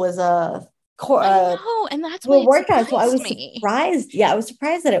Siegel was and that's what worked on. So I was surprised. Yeah, I was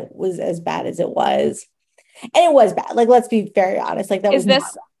surprised that it was as bad as it was, and it was bad. Like, let's be very honest. Like that is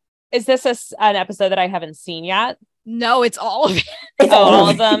this an episode that I haven't seen yet? No, it's all of it. All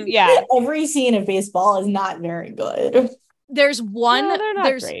of them. Yeah. Every scene of baseball is not very good. There's one. No, they're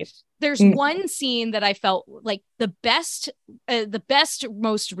not great. There's one scene that I felt like the best,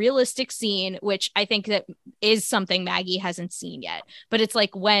 most realistic scene, which I think that is something Maggie hasn't seen yet. But it's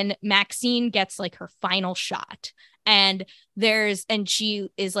like when Maxine gets like her final shot, and she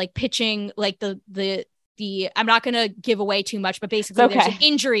is like pitching like the I'm not gonna give away too much, but basically there's an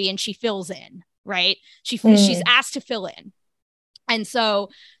injury and she fills in. Right. She's asked to fill in. And so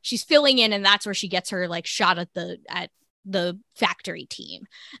she's filling in, and that's where she gets her like shot at the factory team.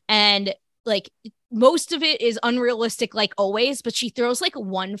 And like most of it is unrealistic, like always, but she throws like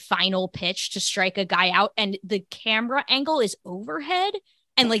one final pitch to strike a guy out, and the camera angle is overhead.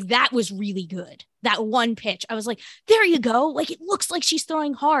 And like that was really good. That one pitch, I was like, there you go. Like it looks like she's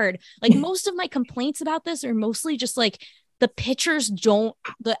throwing hard. Like most of my complaints about this are mostly just like the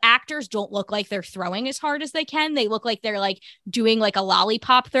actors don't look like they're throwing as hard as they can. They look like they're like doing like a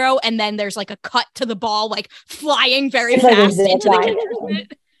lollipop throw, and then there's like a cut to the ball like flying very fast into the camera.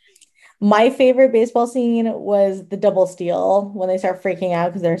 My favorite baseball scene was the double steal when they start freaking out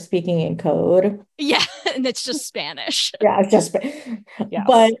because they're speaking in code. Yeah, and it's just Spanish. Yeah, it's just yes.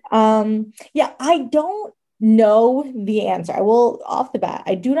 But I don't know the answer. I will off the bat,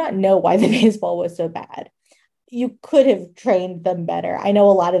 I do not know why the baseball was so bad. You could have trained them better. I know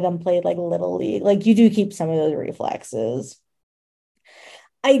a lot of them played like little league. Like you do keep some of those reflexes.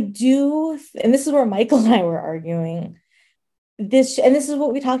 I do, and this is where Michael and I were arguing. This is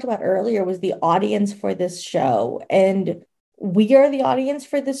what we talked about earlier, was the audience for this show. And we are the audience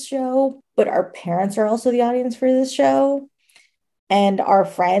for this show, but our parents are also the audience for this show. And our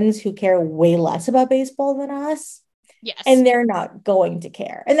friends who care way less about baseball than us. Yes. And they're not going to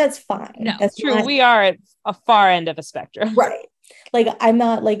care. And that's fine. No, that's true. We are at a far end of a spectrum. Right. Like I'm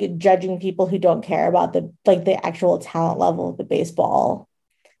not like judging people who don't care about the actual talent level of the baseball.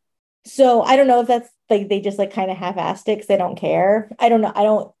 So I don't know if that's like they just like kind of half-assed it because they don't care. I don't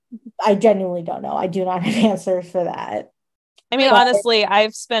know. I genuinely don't know. I do not have answers for that. I mean, honestly,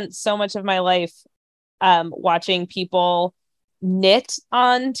 I've spent so much of my life watching people knit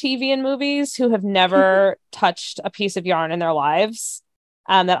on TV and movies who have never touched a piece of yarn in their lives,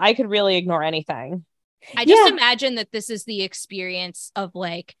 that I could really ignore anything. I just imagine that this is the experience of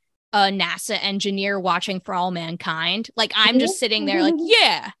like a NASA engineer watching For All Mankind. Like I'm just sitting there like,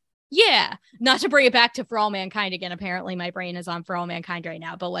 yeah, not to bring it back to For All Mankind again. Apparently my brain is on For All Mankind right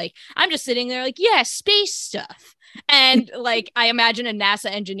now, but like, I'm just sitting there like, yeah, space stuff. And like, I imagine a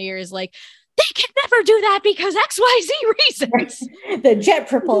NASA engineer is like, they can never do that because XYZ reasons. The jet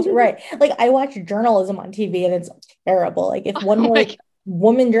propulsion, right? Like I watch journalism on TV and it's terrible. Like if one more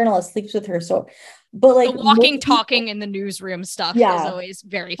woman journalist sleeps with her, but like the talking in the newsroom stuff is always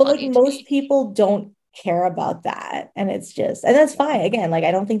very funny. But like most people don't care about that. And it's just, and that's fine. Again, like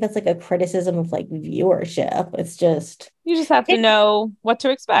I don't think that's like a criticism of like viewership. It's just you just have to know what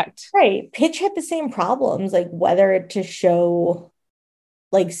to expect. Right. Pitch had the same problems, like whether to show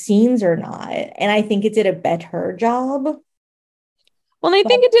like scenes or not. And I think it did a better job. Well, I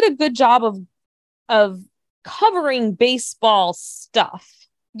think it did a good job of covering baseball stuff.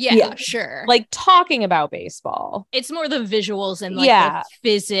 Yeah, sure. Like talking about baseball. It's more the visuals and like the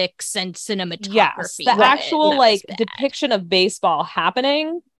physics and cinematography. Yes, the actual like depiction of baseball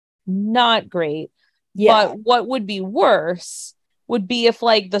happening, not great. Yeah. But what would be worse would be if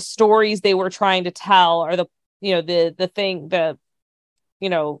like the stories they were trying to tell or the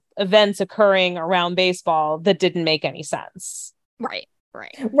events occurring around baseball that didn't make any sense. Right.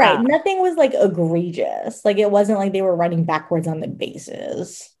 Nothing was like egregious. Like it wasn't like they were running backwards on the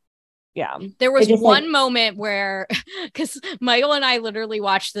bases. Yeah. There was one moment where, because Michael and I literally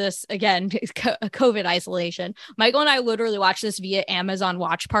watched this again, COVID isolation. Michael and I literally watched this via Amazon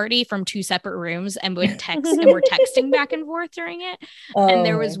Watch Party from 2 separate rooms and would text and we're texting back and forth during it. And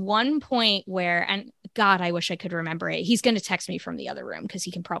there was one point where, and God, I wish I could remember it. He's going to text me from the other room because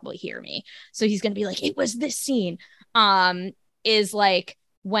he can probably hear me. So he's going to be like, it was this scene. Is like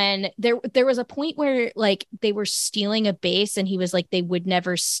when there was a point where like they were stealing a base and he was like they would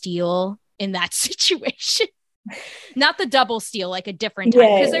never steal in that situation. Not the double steal, like a different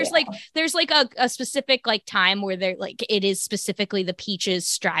time, because there's like a specific like time where they're like it is specifically the Peaches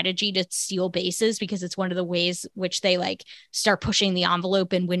strategy to steal bases because it's one of the ways which they like start pushing the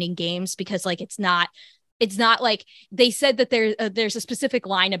envelope and winning games, because like it's not like they said that there's a specific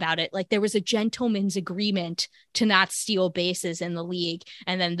line about it. Like there was a gentleman's agreement to not steal bases in the league.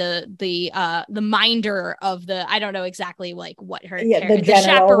 And then the minder of the, I don't know exactly like what her character, the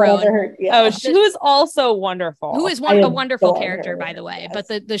chaperone. She was also wonderful. Who is a wonderful character, by the way. Yes.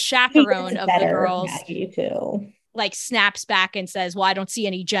 But the chaperone of the girls Maggie too. Like snaps back and says, well, I don't see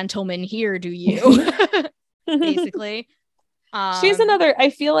any gentlemen here, do you? Basically. She's another, I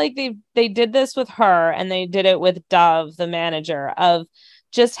feel like they did this with her and they did it with Dove, the manager, of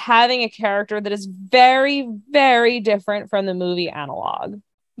just having a character that is very, very different from the movie analog.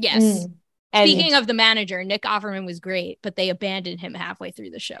 Yes. And speaking of the manager, Nick Offerman was great, but they abandoned him halfway through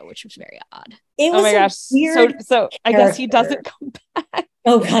the show, which was very odd. It was weird. So I guess he doesn't come back.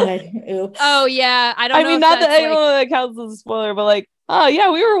 Oh God. Oops. Oh yeah. I don't know. I mean, not that anyone that counts as a spoiler, but like, oh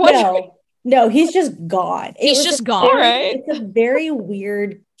yeah, we were watching. No, he's just gone. He's just gone. It's a very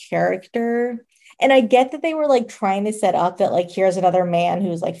weird character. And I get that they were like trying to set up that like here's another man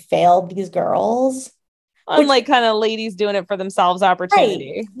who's like failed these girls. Unlike kind of ladies doing it for themselves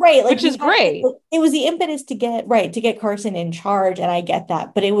opportunity. Right. Like, which is great. It was the impetus to get Carson in charge. And I get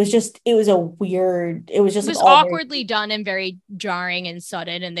that. But it was awkwardly done and very jarring and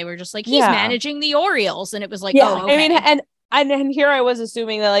sudden. And they were just like, he's managing the Orioles. And it was like, oh, okay. I mean, and here I was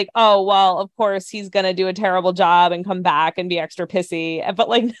assuming that like, oh, well, of course he's going to do a terrible job and come back and be extra pissy. But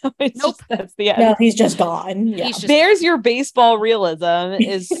like, no, that's the end. No, he's just gone. Yeah. There's your baseball realism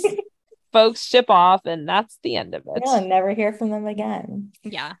is folks ship off and that's the end of it. I'll never hear from them again.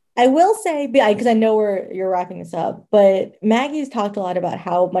 Yeah. I will say, because I know you're wrapping this up, but Maggie's talked a lot about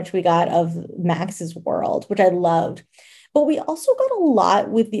how much we got of Max's world, which I loved. But we also got a lot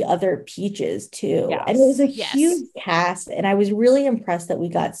with the other Peaches too. Yes. And it was a huge cast. And I was really impressed that we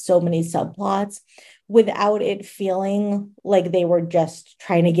got so many subplots without it feeling like they were just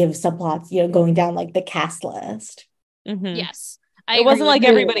trying to give subplots, going down like the cast list. Mm-hmm. Yes. It wasn't like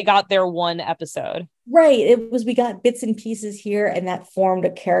everybody got their one episode. Right. We got bits and pieces here and that formed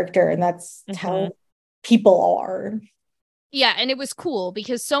a character. And that's how people are. Yeah, and it was cool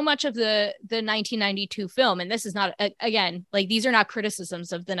because so much of the 1992 film, and this is not, again, like these are not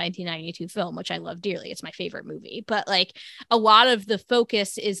criticisms of the 1992 film, which I love dearly. It's my favorite movie. But like a lot of the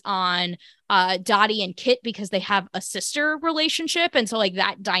focus is on Dottie and Kit because they have a sister relationship. And so like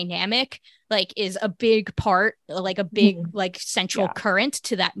that dynamic like is a big part, like a big like central current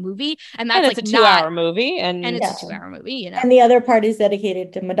to that movie. And that's like a 2-hour movie. And it's a 2-hour movie, And the other part is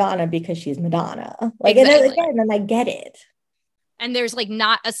dedicated to Madonna because she's Madonna. Like, exactly. and I get it. And there's like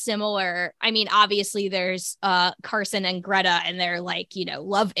not a similar, I mean, obviously there's Carson and Greta and their like,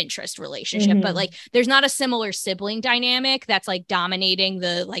 love interest relationship, but like there's not a similar sibling dynamic that's like dominating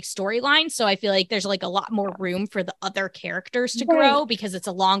the like storyline. So I feel like there's like a lot more room for the other characters to grow because it's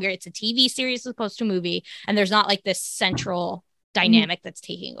a TV series as opposed to a movie. And there's not like this central dynamic that's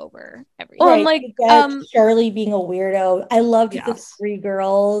taking over everything. Well, like Shirley being a weirdo. I loved the 3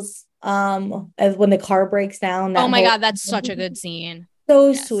 girls. As when the car breaks down. Oh my God, that's such a good scene.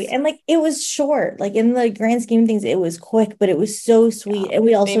 So sweet. And like it was short. Like in the grand scheme of things, it was quick, but it was so sweet. And we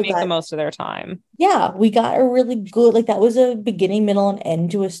They also make the got, most of their time. yeah, we got a really good, like that was a beginning, middle, and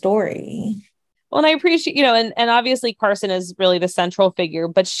end to a story. Well, and I appreciate, and obviously Carson is really the central figure,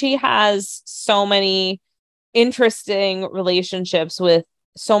 but she has so many interesting relationships with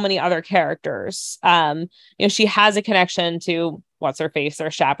so many other characters. She has a connection to what's her face,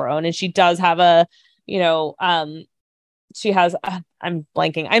 their chaperone, and she does have she has I'm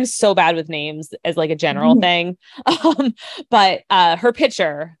blanking. I'm so bad with names as like a general thing. But her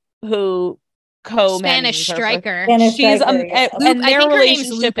pitcher who Spanish striker. She's yeah. and their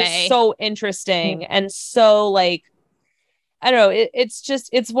relationship Lupe. is so interesting and so like I don't know.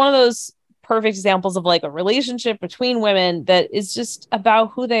 It's one of those perfect examples of like a relationship between women that is just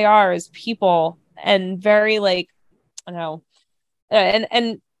about who they are as people and very like I don't know.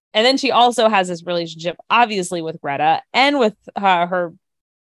 And then she also has this relationship, obviously, with Greta and with her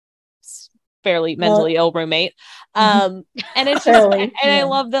fairly mentally ill roommate. And it's just, I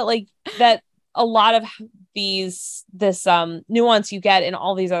love that, like that a lot of this nuance you get in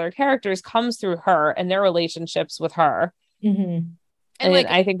all these other characters comes through her and their relationships with her. Mm-hmm. And like,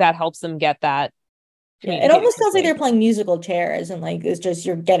 I think that helps them get that. Yeah, it almost feels like they're playing musical chairs, and like it's just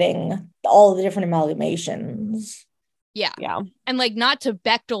you're getting all the different amalgamations. Yeah. And like not to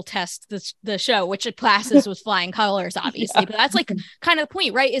Bechdel test the show, which it passes with flying colors, obviously. But that's like kind of the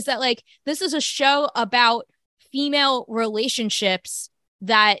point, right? Is that like this is a show about female relationships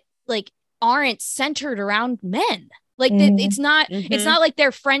that like aren't centered around men. Like it's not like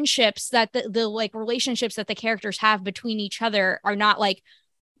their friendships that the like relationships that the characters have between each other are not like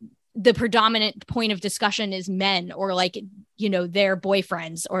the predominant point of discussion is men or like, their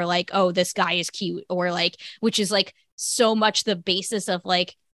boyfriends or like, oh, this guy is cute or like, which is like so much the basis of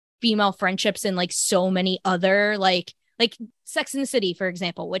like female friendships and like so many other like Sex and the City, for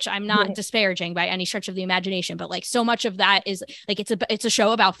example, which I'm not disparaging by any stretch of the imagination, but like so much of that is like it's a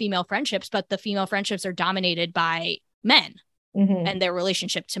show about female friendships, but the female friendships are dominated by men and their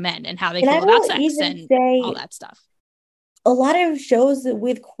relationship to men and how they feel about sex and all that stuff. A lot of shows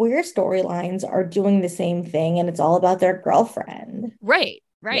with queer storylines are doing the same thing, and it's all about their girlfriend. Right.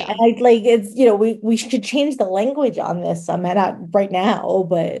 Yeah, like it's we should change the language on this. Not right now,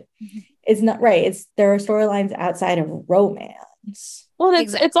 but it's not right. There are storylines outside of romance. Well,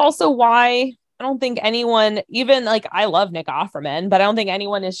 it's also why I don't think anyone, even like I love Nick Offerman, but I don't think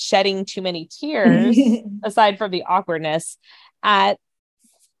anyone is shedding too many tears aside from the awkwardness at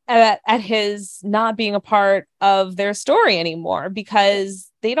his not being a part of their story anymore because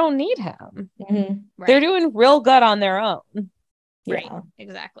they don't need him. Right. They're doing real good on their own. Right. Yeah.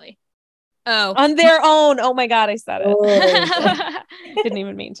 Exactly. Oh, on their own. Oh my God, I said it. Didn't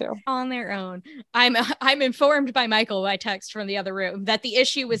even mean to. On their own. I'm informed by Michael by text from the other room that the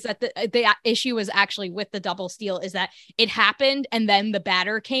issue was that the issue was actually with the double steal is that it happened and then the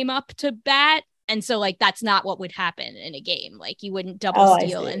batter came up to bat. And so like that's not what would happen in a game. Like you wouldn't double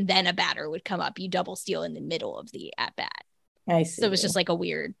steal and then a batter would come up. You double steal in the middle of the at bat. I see. So it was just like a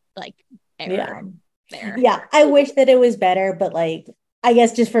weird like error there. Yeah, I wish that it was better, but like I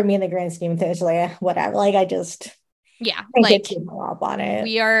guess just for me in the grand scheme of things, like whatever. Like I just like up on it.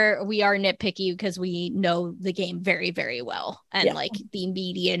 We are nitpicky because we know the game very, very well. And like the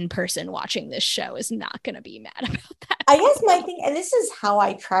median person watching this show is not gonna be mad about that. I guess my thing, and this is how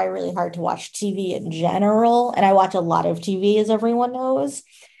I try really hard to watch TV in general, and I watch a lot of TV as everyone knows,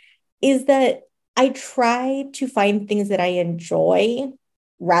 is that I try to find things that I enjoy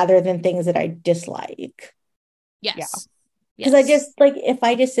rather than things that I dislike. Yes. Yeah. Because I just like if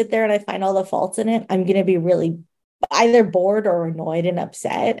I just sit there and I find all the faults in it, I'm gonna be really either bored or annoyed and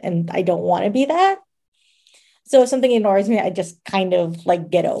upset, and I don't want to be that. So if something annoys me, I just kind of like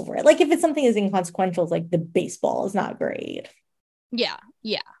get over it. Like if it's something as inconsequential as like the baseball is not great. Yeah.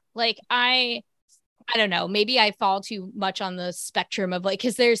 Like I don't know. Maybe I fall too much on the spectrum of like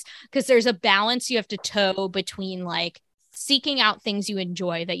because there's a balance you have to toe between like seeking out things you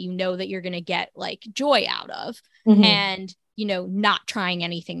enjoy that you know that you're gonna get like joy out of and not trying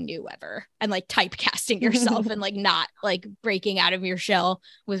anything new ever and like typecasting yourself and like not like breaking out of your shell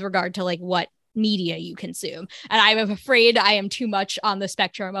with regard to like what media you consume. And I'm afraid I am too much on the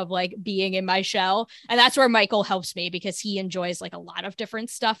spectrum of like being in my shell. And that's where Michael helps me because he enjoys like a lot of different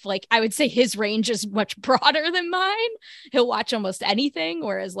stuff. Like I would say his range is much broader than mine. He'll watch almost anything.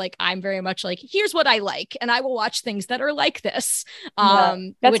 Whereas like I'm very much like, here's what I like. And I will watch things that are like this.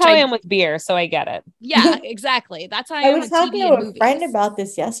 That's how I am with beer. So I get it. Yeah, exactly. That's how I am was with talking TV to and a movies. friend about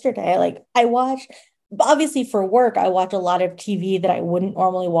this yesterday. Like I watch, obviously for work, I watch a lot of TV that I wouldn't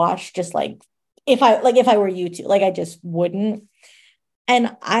normally watch just like if I were you two, like I just wouldn't.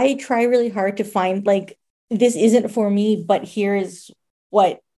 And I try really hard to find like, this isn't for me, but here's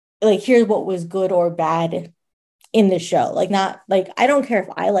what was good or bad in the show. Like, not like, I don't care if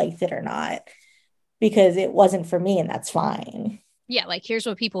I liked it or not, because it wasn't for me, and that's fine. Yeah, like here's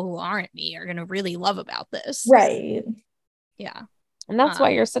what people who aren't me are gonna really love about this. Right. Yeah. And that's why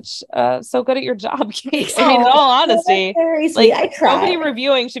you're such so good at your job, Kate. I mean, in all honesty, very sweet. like, I try. nobody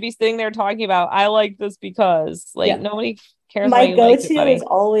reviewing should be sitting there talking about, I like this because, like, nobody cares. My go-to is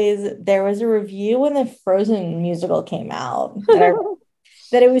always, there was a review when the Frozen musical came out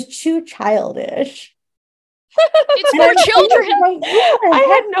that it was too childish. It's for children.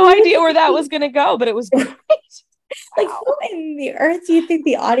 I had no idea where that was going to go, but it was great. Like, who in the earth do you think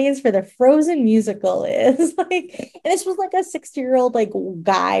the audience for the Frozen musical is? Like, and this was like a 60-year-old like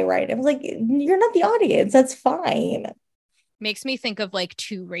guy, right? I was like, you're not the audience. That's fine. Makes me think of like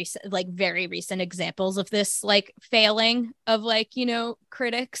very recent examples of this like failing of like, you know,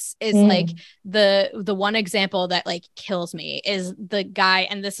 critics is like the one example that like kills me is the guy,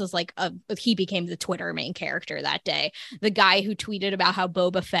 and this was like he became the Twitter main character that day, the guy who tweeted about how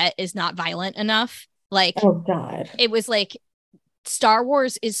Boba Fett is not violent enough. Like, oh God, it was like, Star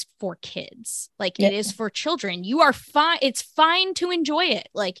Wars is for kids. Like, it is for children. You are fine. It's fine to enjoy it.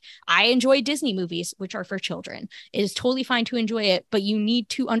 Like, I enjoy Disney movies, which are for children. It is totally fine to enjoy it, but you need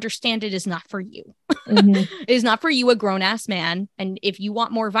to understand it is not for you. It is not for you, a grown-ass man. And if you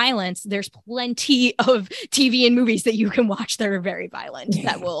want more violence, there's plenty of TV and movies that you can watch that are very violent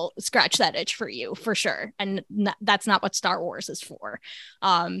that will scratch that itch for you, for sure. And that's not what Star Wars is for.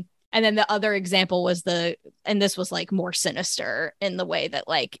 And then the other example was and this was like more sinister in the way that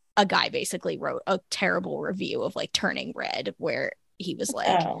like a guy basically wrote a terrible review of like Turning Red, where he was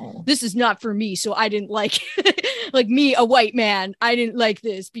like, this is not for me. So I didn't like, like me, a white man, I didn't like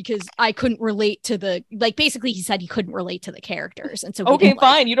this because I couldn't relate to basically he said he couldn't relate to the characters. And so, okay,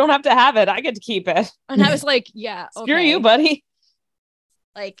 fine. You don't have to have it. I get to keep it. And I was like, yeah, okay. Screw you, buddy.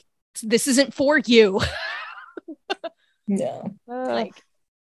 Like, this isn't for you. No. Like,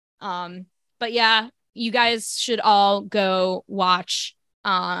 but yeah, you guys should all go watch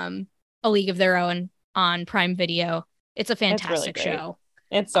A League of Their Own on Prime Video. It's a fantastic show.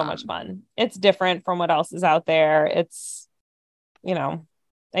 It's so much fun. It's different from what else is out there. It's, you know,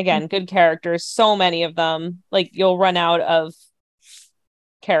 again, good characters, so many of them. Like, you'll run out of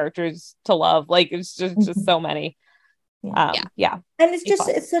characters to love. Like, it's just so many. And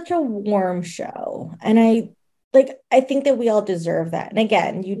it's such a warm show, and I think that we all deserve that. And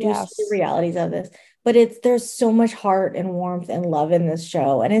again, you do see the realities of this, but there's so much heart and warmth and love in this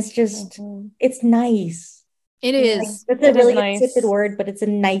show. And it's just, it's nice. It is. It's a really insipid word, but it's a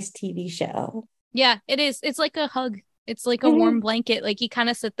nice TV show. Yeah, it is. It's like a hug. It's like a warm blanket. Like, you kind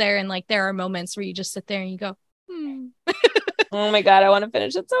of sit there and like, there are moments where you just sit there and you go, oh my God, I want to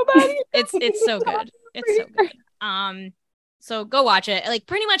finish it so bad. It's so good. It's so good. So go watch it. Like,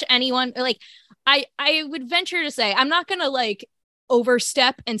 pretty much anyone, like, I would venture to say, I'm not gonna like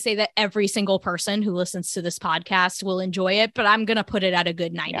overstep and say that every single person who listens to this podcast will enjoy it, but I'm gonna put it at a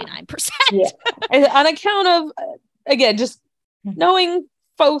good 99%. On account of, again, just knowing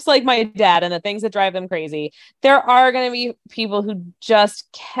folks like my dad and the things that drive them crazy, there are going to be people who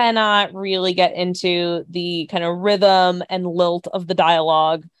just cannot really get into the kind of rhythm and lilt of the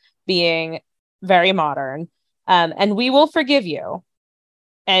dialogue being very modern. And we will forgive you.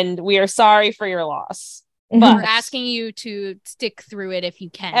 And we are sorry for your loss. But we're asking you to stick through it if you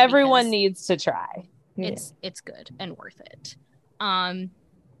can. Everyone needs to try. It's good and worth it.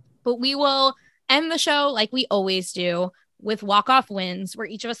 But we will end the show like we always do with walk-off wins, where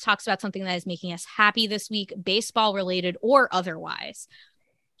each of us talks about something that is making us happy this week, baseball related or otherwise.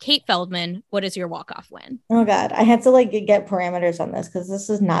 Kate Feldman, what is your walk-off win? Oh God, I had to like get parameters on this because this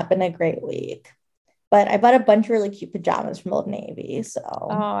has not been a great week. But I bought a bunch of really cute pajamas from Old Navy. So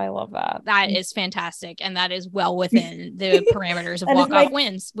I love that. That is fantastic. And that is well within the parameters of walk-off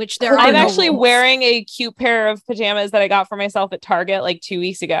wins, which there are. I'm actually wearing a cute pair of pajamas that I got for myself at Target like 2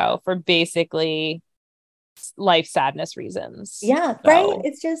 weeks ago for basically life sadness reasons. Yeah, right.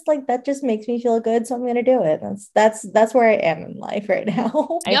 It's just like, that just makes me feel good. So I'm going to do it. That's where I am in life right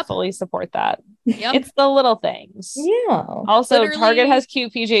now. I fully support that. It's the little things. Yeah. Also, Target has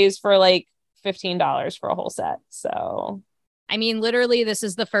cute PJs for like $15 for a whole set. So I mean, literally, this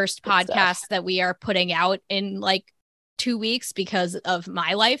is the first podcast that we are putting out in like 2 weeks because of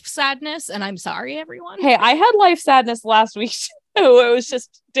my life sadness, and I'm sorry, everyone. Hey, I had life sadness last week too. It was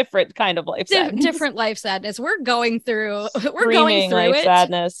just different kind of life sadness. Different life sadness. We're going through life it,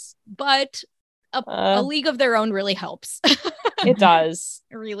 sadness, but a League of Their Own really helps. It does.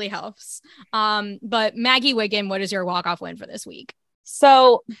 It really helps. But Maggie Wiggin, what is your walk-off win for this week?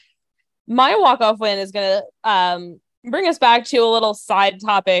 So my walk-off win is going to bring us back to a little side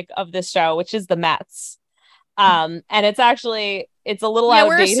topic of this show, which is the Mets. And it's a little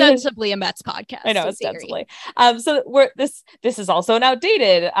outdated. We're ostensibly a Mets podcast. I know, ostensibly. So this is also an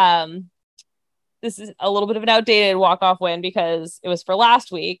outdated. This is a little bit of an outdated walk-off win because it was for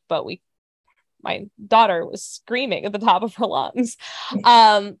last week, but my daughter was screaming at the top of her lungs.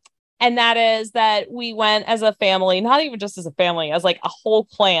 And that is that we went as a family, not even just as a family, as like a whole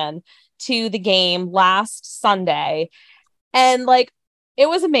clan to the game last Sunday. And like, it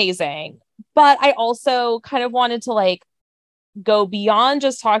was amazing. But I also kind of wanted to like go beyond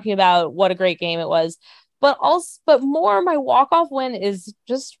just talking about what a great game it was, but more my walk-off win is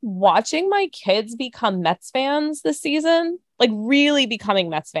just watching my kids become Mets fans this season, like really becoming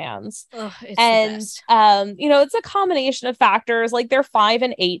Mets fans. Ugh, it's and the best. It's a combination of factors. Like they're 5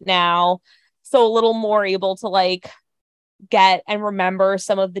 and 8 now, so a little more able to like get and remember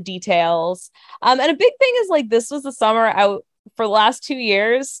some of the details. And a big thing is like this was the summer out for the last 2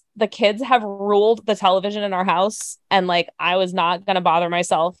 years, the kids have ruled the television in our house. And like, I was not going to bother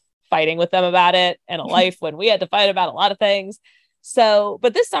myself fighting with them about it in a life when we had to fight about a lot of things. So,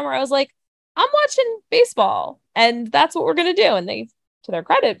 but this summer I was like, I'm watching baseball and that's what we're going to do. And they, to their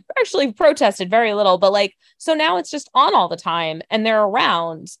credit, actually protested very little, but like, so now it's just on all the time and they're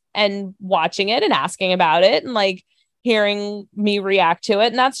around and watching it and asking about it and like hearing me react to it.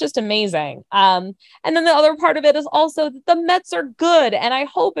 And that's just amazing. And then the other part of it is also that the Mets are good. And I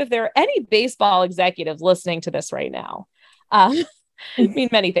hope if there are any baseball executives listening to this right now, I mean,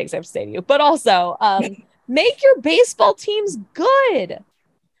 many things I have to say to you, but also make your baseball teams good.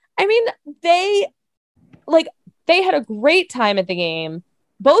 I mean, they had a great time at the game,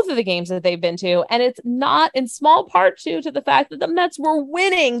 both of the games that they've been to. And it's not in small part due to the fact that the Mets were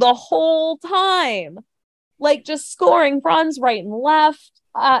winning the whole time. Like just scoring runs right and left.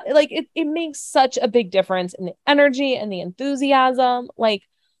 It makes such a big difference in the energy and the enthusiasm. Like,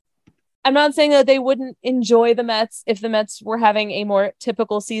 I'm not saying that they wouldn't enjoy the Mets if the Mets were having a more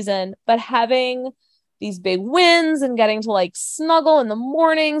typical season, but having these big wins and getting to like snuggle in the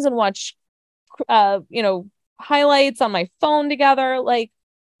mornings and watch, highlights on my phone together. Like,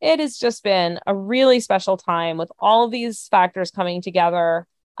 it has just been a really special time with all of these factors coming together.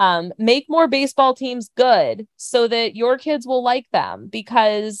 Make more baseball teams good so that your kids will like them,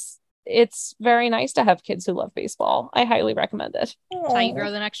 because it's very nice to have kids who love baseball. I highly recommend it. That's how you grow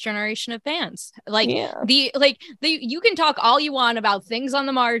the next generation of fans. You can talk all you want about things on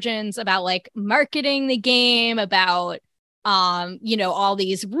the margins, about like marketing the game, about all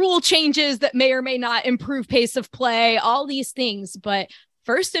these rule changes that may or may not improve pace of play, all these things, but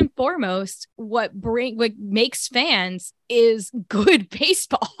first and foremost, what makes fans is good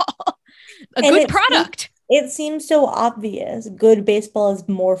baseball, good product. It seems so obvious. Good baseball is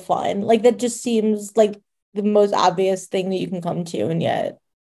more fun. Like that just seems like the most obvious thing that you can come to, and yet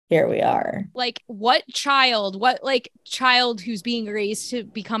here we are. Like what child who's being raised to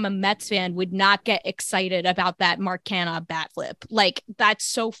become a Mets fan would not get excited about that Mark Canha bat flip? Like that's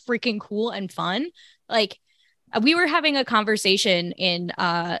so freaking cool and fun. Like, we were having a conversation in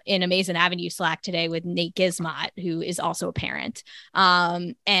Amazing Avenue Slack today with Nate Gizmot, who is also a parent.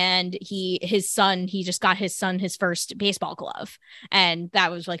 And he just got his son his first baseball glove. And that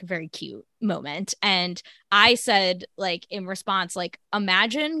was like a very cute moment. And I said, like, in response, like,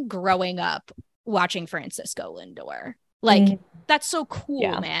 imagine growing up watching Francisco Lindor. Like, that's so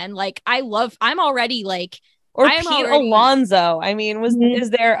cool, man. Like, I'm already like, or Pete Alonso. I mean, is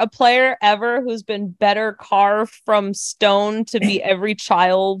there a player ever who's been better carved from stone to be every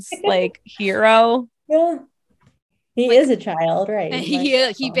child's like hero? Yeah, he is a child, right?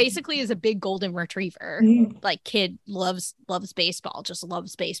 He basically is a big golden retriever. Like kid loves baseball, just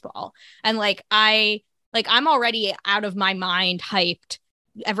loves baseball, and I'm already out of my mind hyped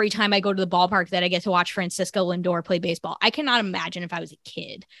every time I go to the ballpark that I get to watch Francisco Lindor play baseball. I cannot imagine if I was a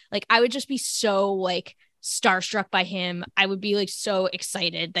kid. Like I would just be so like starstruck by him. I would be like so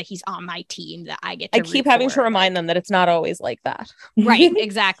excited that he's on my team that I get to I keep having to remind them that it's not always like that. Right,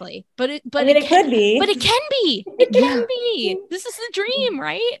 exactly. But it could be. But it can be. It can be. This is the dream,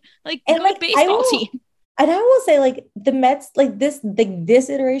 right? Like and like baseball team. And I will say, like, the Mets, like this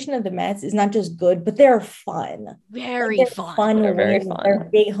iteration of the Mets is not just good, but they're fun. Very fun. They're very fun. They're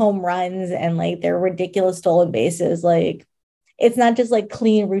big home runs and like they're ridiculous stolen bases. Like, it's not just like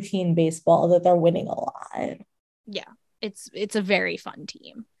clean routine baseball that they're winning a lot. Yeah, it's a very fun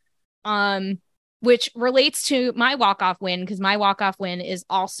team. which relates to my walk-off win, because my walk-off win is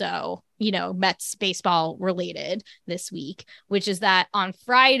also, Mets baseball related this week, which is that on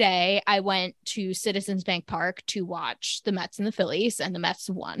Friday, I went to Citizens Bank Park to watch the Mets and the Phillies, and the Mets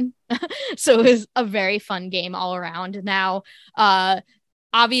won. So it was a very fun game all around. Now,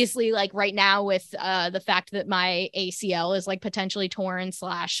 obviously, like right now with the fact that my ACL is like potentially torn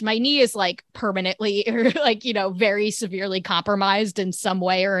 / my knee is like permanently or like, very severely compromised in some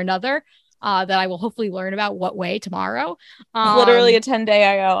way or another. That I will hopefully learn about what way tomorrow. Literally a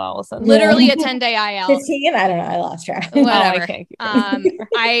 10-day IL, Allison. Literally a 10-day IL. 15? I don't know. I lost track. Whatever.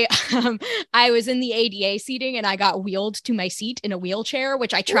 I I was in the ADA seating and I got wheeled to my seat in a wheelchair,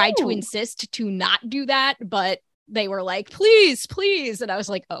 which I tried to insist to not do that, but they were like, please. And I was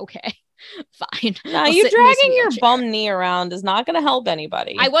like, okay. Fine. No, you dragging your bum knee around is not going to help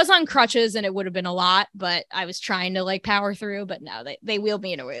anybody. I was on crutches and it would have been a lot, but I was trying to like power through, but no, they wheeled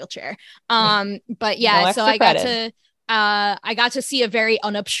me in a wheelchair. But yeah, no so I got to see a very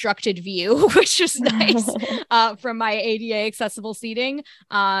unobstructed view, which was nice from my ADA accessible seating.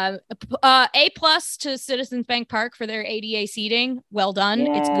 A+ to Citizens Bank Park for their ADA seating. Well done.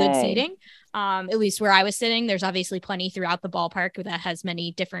 Yay. It's good seating. At least where I was sitting. There's obviously plenty throughout the ballpark that has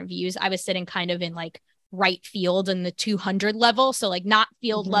many different views. I was sitting kind of in like right field in the 200 level. So like not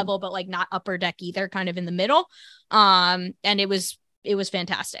field level, but like not upper deck either, kind of in the middle. And it was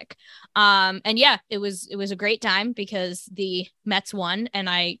fantastic. And yeah, it was a great time because the Mets won and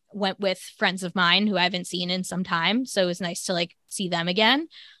I went with friends of mine who I haven't seen in some time. So it was nice to like see them again.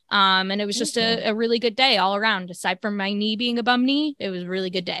 And it was just a really good day all around. Aside from my knee being a bum knee, it was a really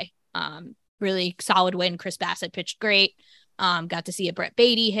good day. Really solid win. Chris Bassett pitched great. Got to see a Brett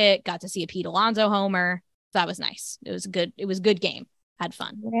Beatty hit, got to see a Pete Alonso homer. That was nice. It was a good game. Had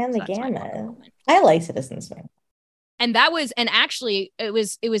fun. Ran the gamut. I like Citizens Bank. And actually it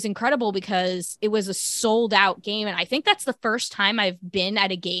was incredible because it was a sold out game. And I think that's the first time I've been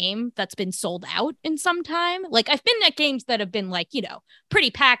at a game that's been sold out in some time. Like I've been at games that have been like, pretty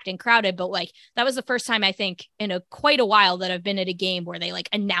packed and crowded, but like that was the first time I think in quite a while that I've been at a game where they like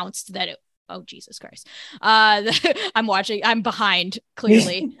announced that oh, Jesus Christ. I'm behind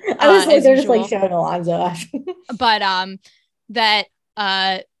clearly. I was like, they're just like showing Alonso. But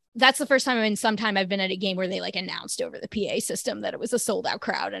that's the first time in some time I've been at a game where they like announced over the PA system that it was a sold out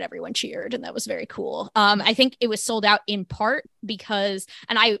crowd and everyone cheered. And that was very cool. I think it was sold out in part because,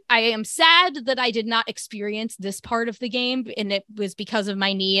 and I am sad that I did not experience this part of the game. And it was because of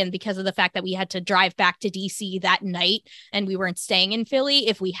my knee and because of the fact that we had to drive back to DC that night and we weren't staying in Philly.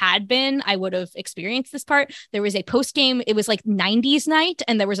 If we had been, I would have experienced this part. There was a post game. It was like 90s night.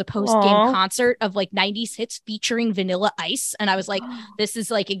 And there was a post game concert of like 90s hits featuring Vanilla Ice. And I was like, this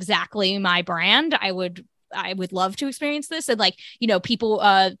is like exactly my brand. I would love to experience this. And like,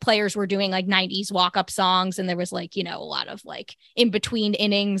 players were doing like 90s walk-up songs and there was like, a lot of like in between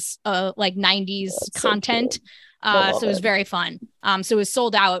innings, like 90s content. So it was very fun. So it was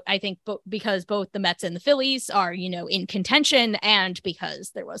sold out, I think, because both the Mets and the Phillies are, in contention and because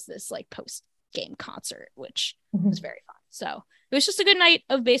there was this like post-game concert, which was very fun. So it was just a good night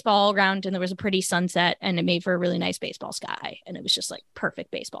of baseball all around and there was a pretty sunset and it made for a really nice baseball sky. And it was just like perfect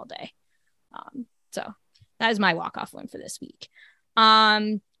baseball day. So that is my walk-off win for this week.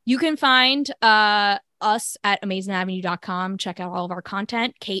 You can find us at AmazingAvenue.com. Check out all of our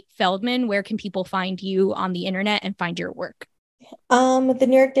content. Kate Feldman, where can people find you on the internet and find your work? With the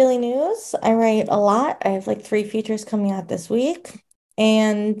New York Daily News, I write a lot. I have like 3 features coming out this week.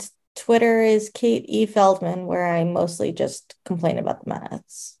 And Twitter is Kate E. Feldman, where I mostly just complain about the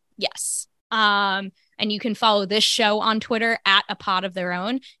Mets. Yes. And you can follow this show on Twitter at A Pod of Their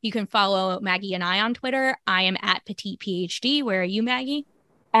Own. You can follow Maggie and I on Twitter. I am at Petite PhD. Where are you, Maggie?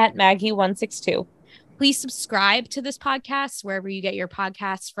 At Maggie162. Please subscribe to this podcast wherever you get your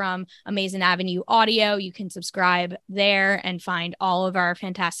podcasts from. Amazing Avenue Audio. You can subscribe there and find all of our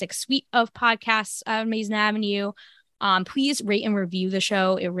fantastic suite of podcasts at Amazing Avenue. Please rate and review the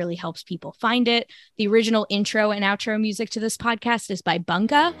show. It really helps people find it. The original intro and outro music to this podcast is by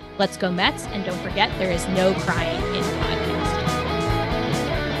Bunga. Let's go Mets. And don't forget, there is no crying in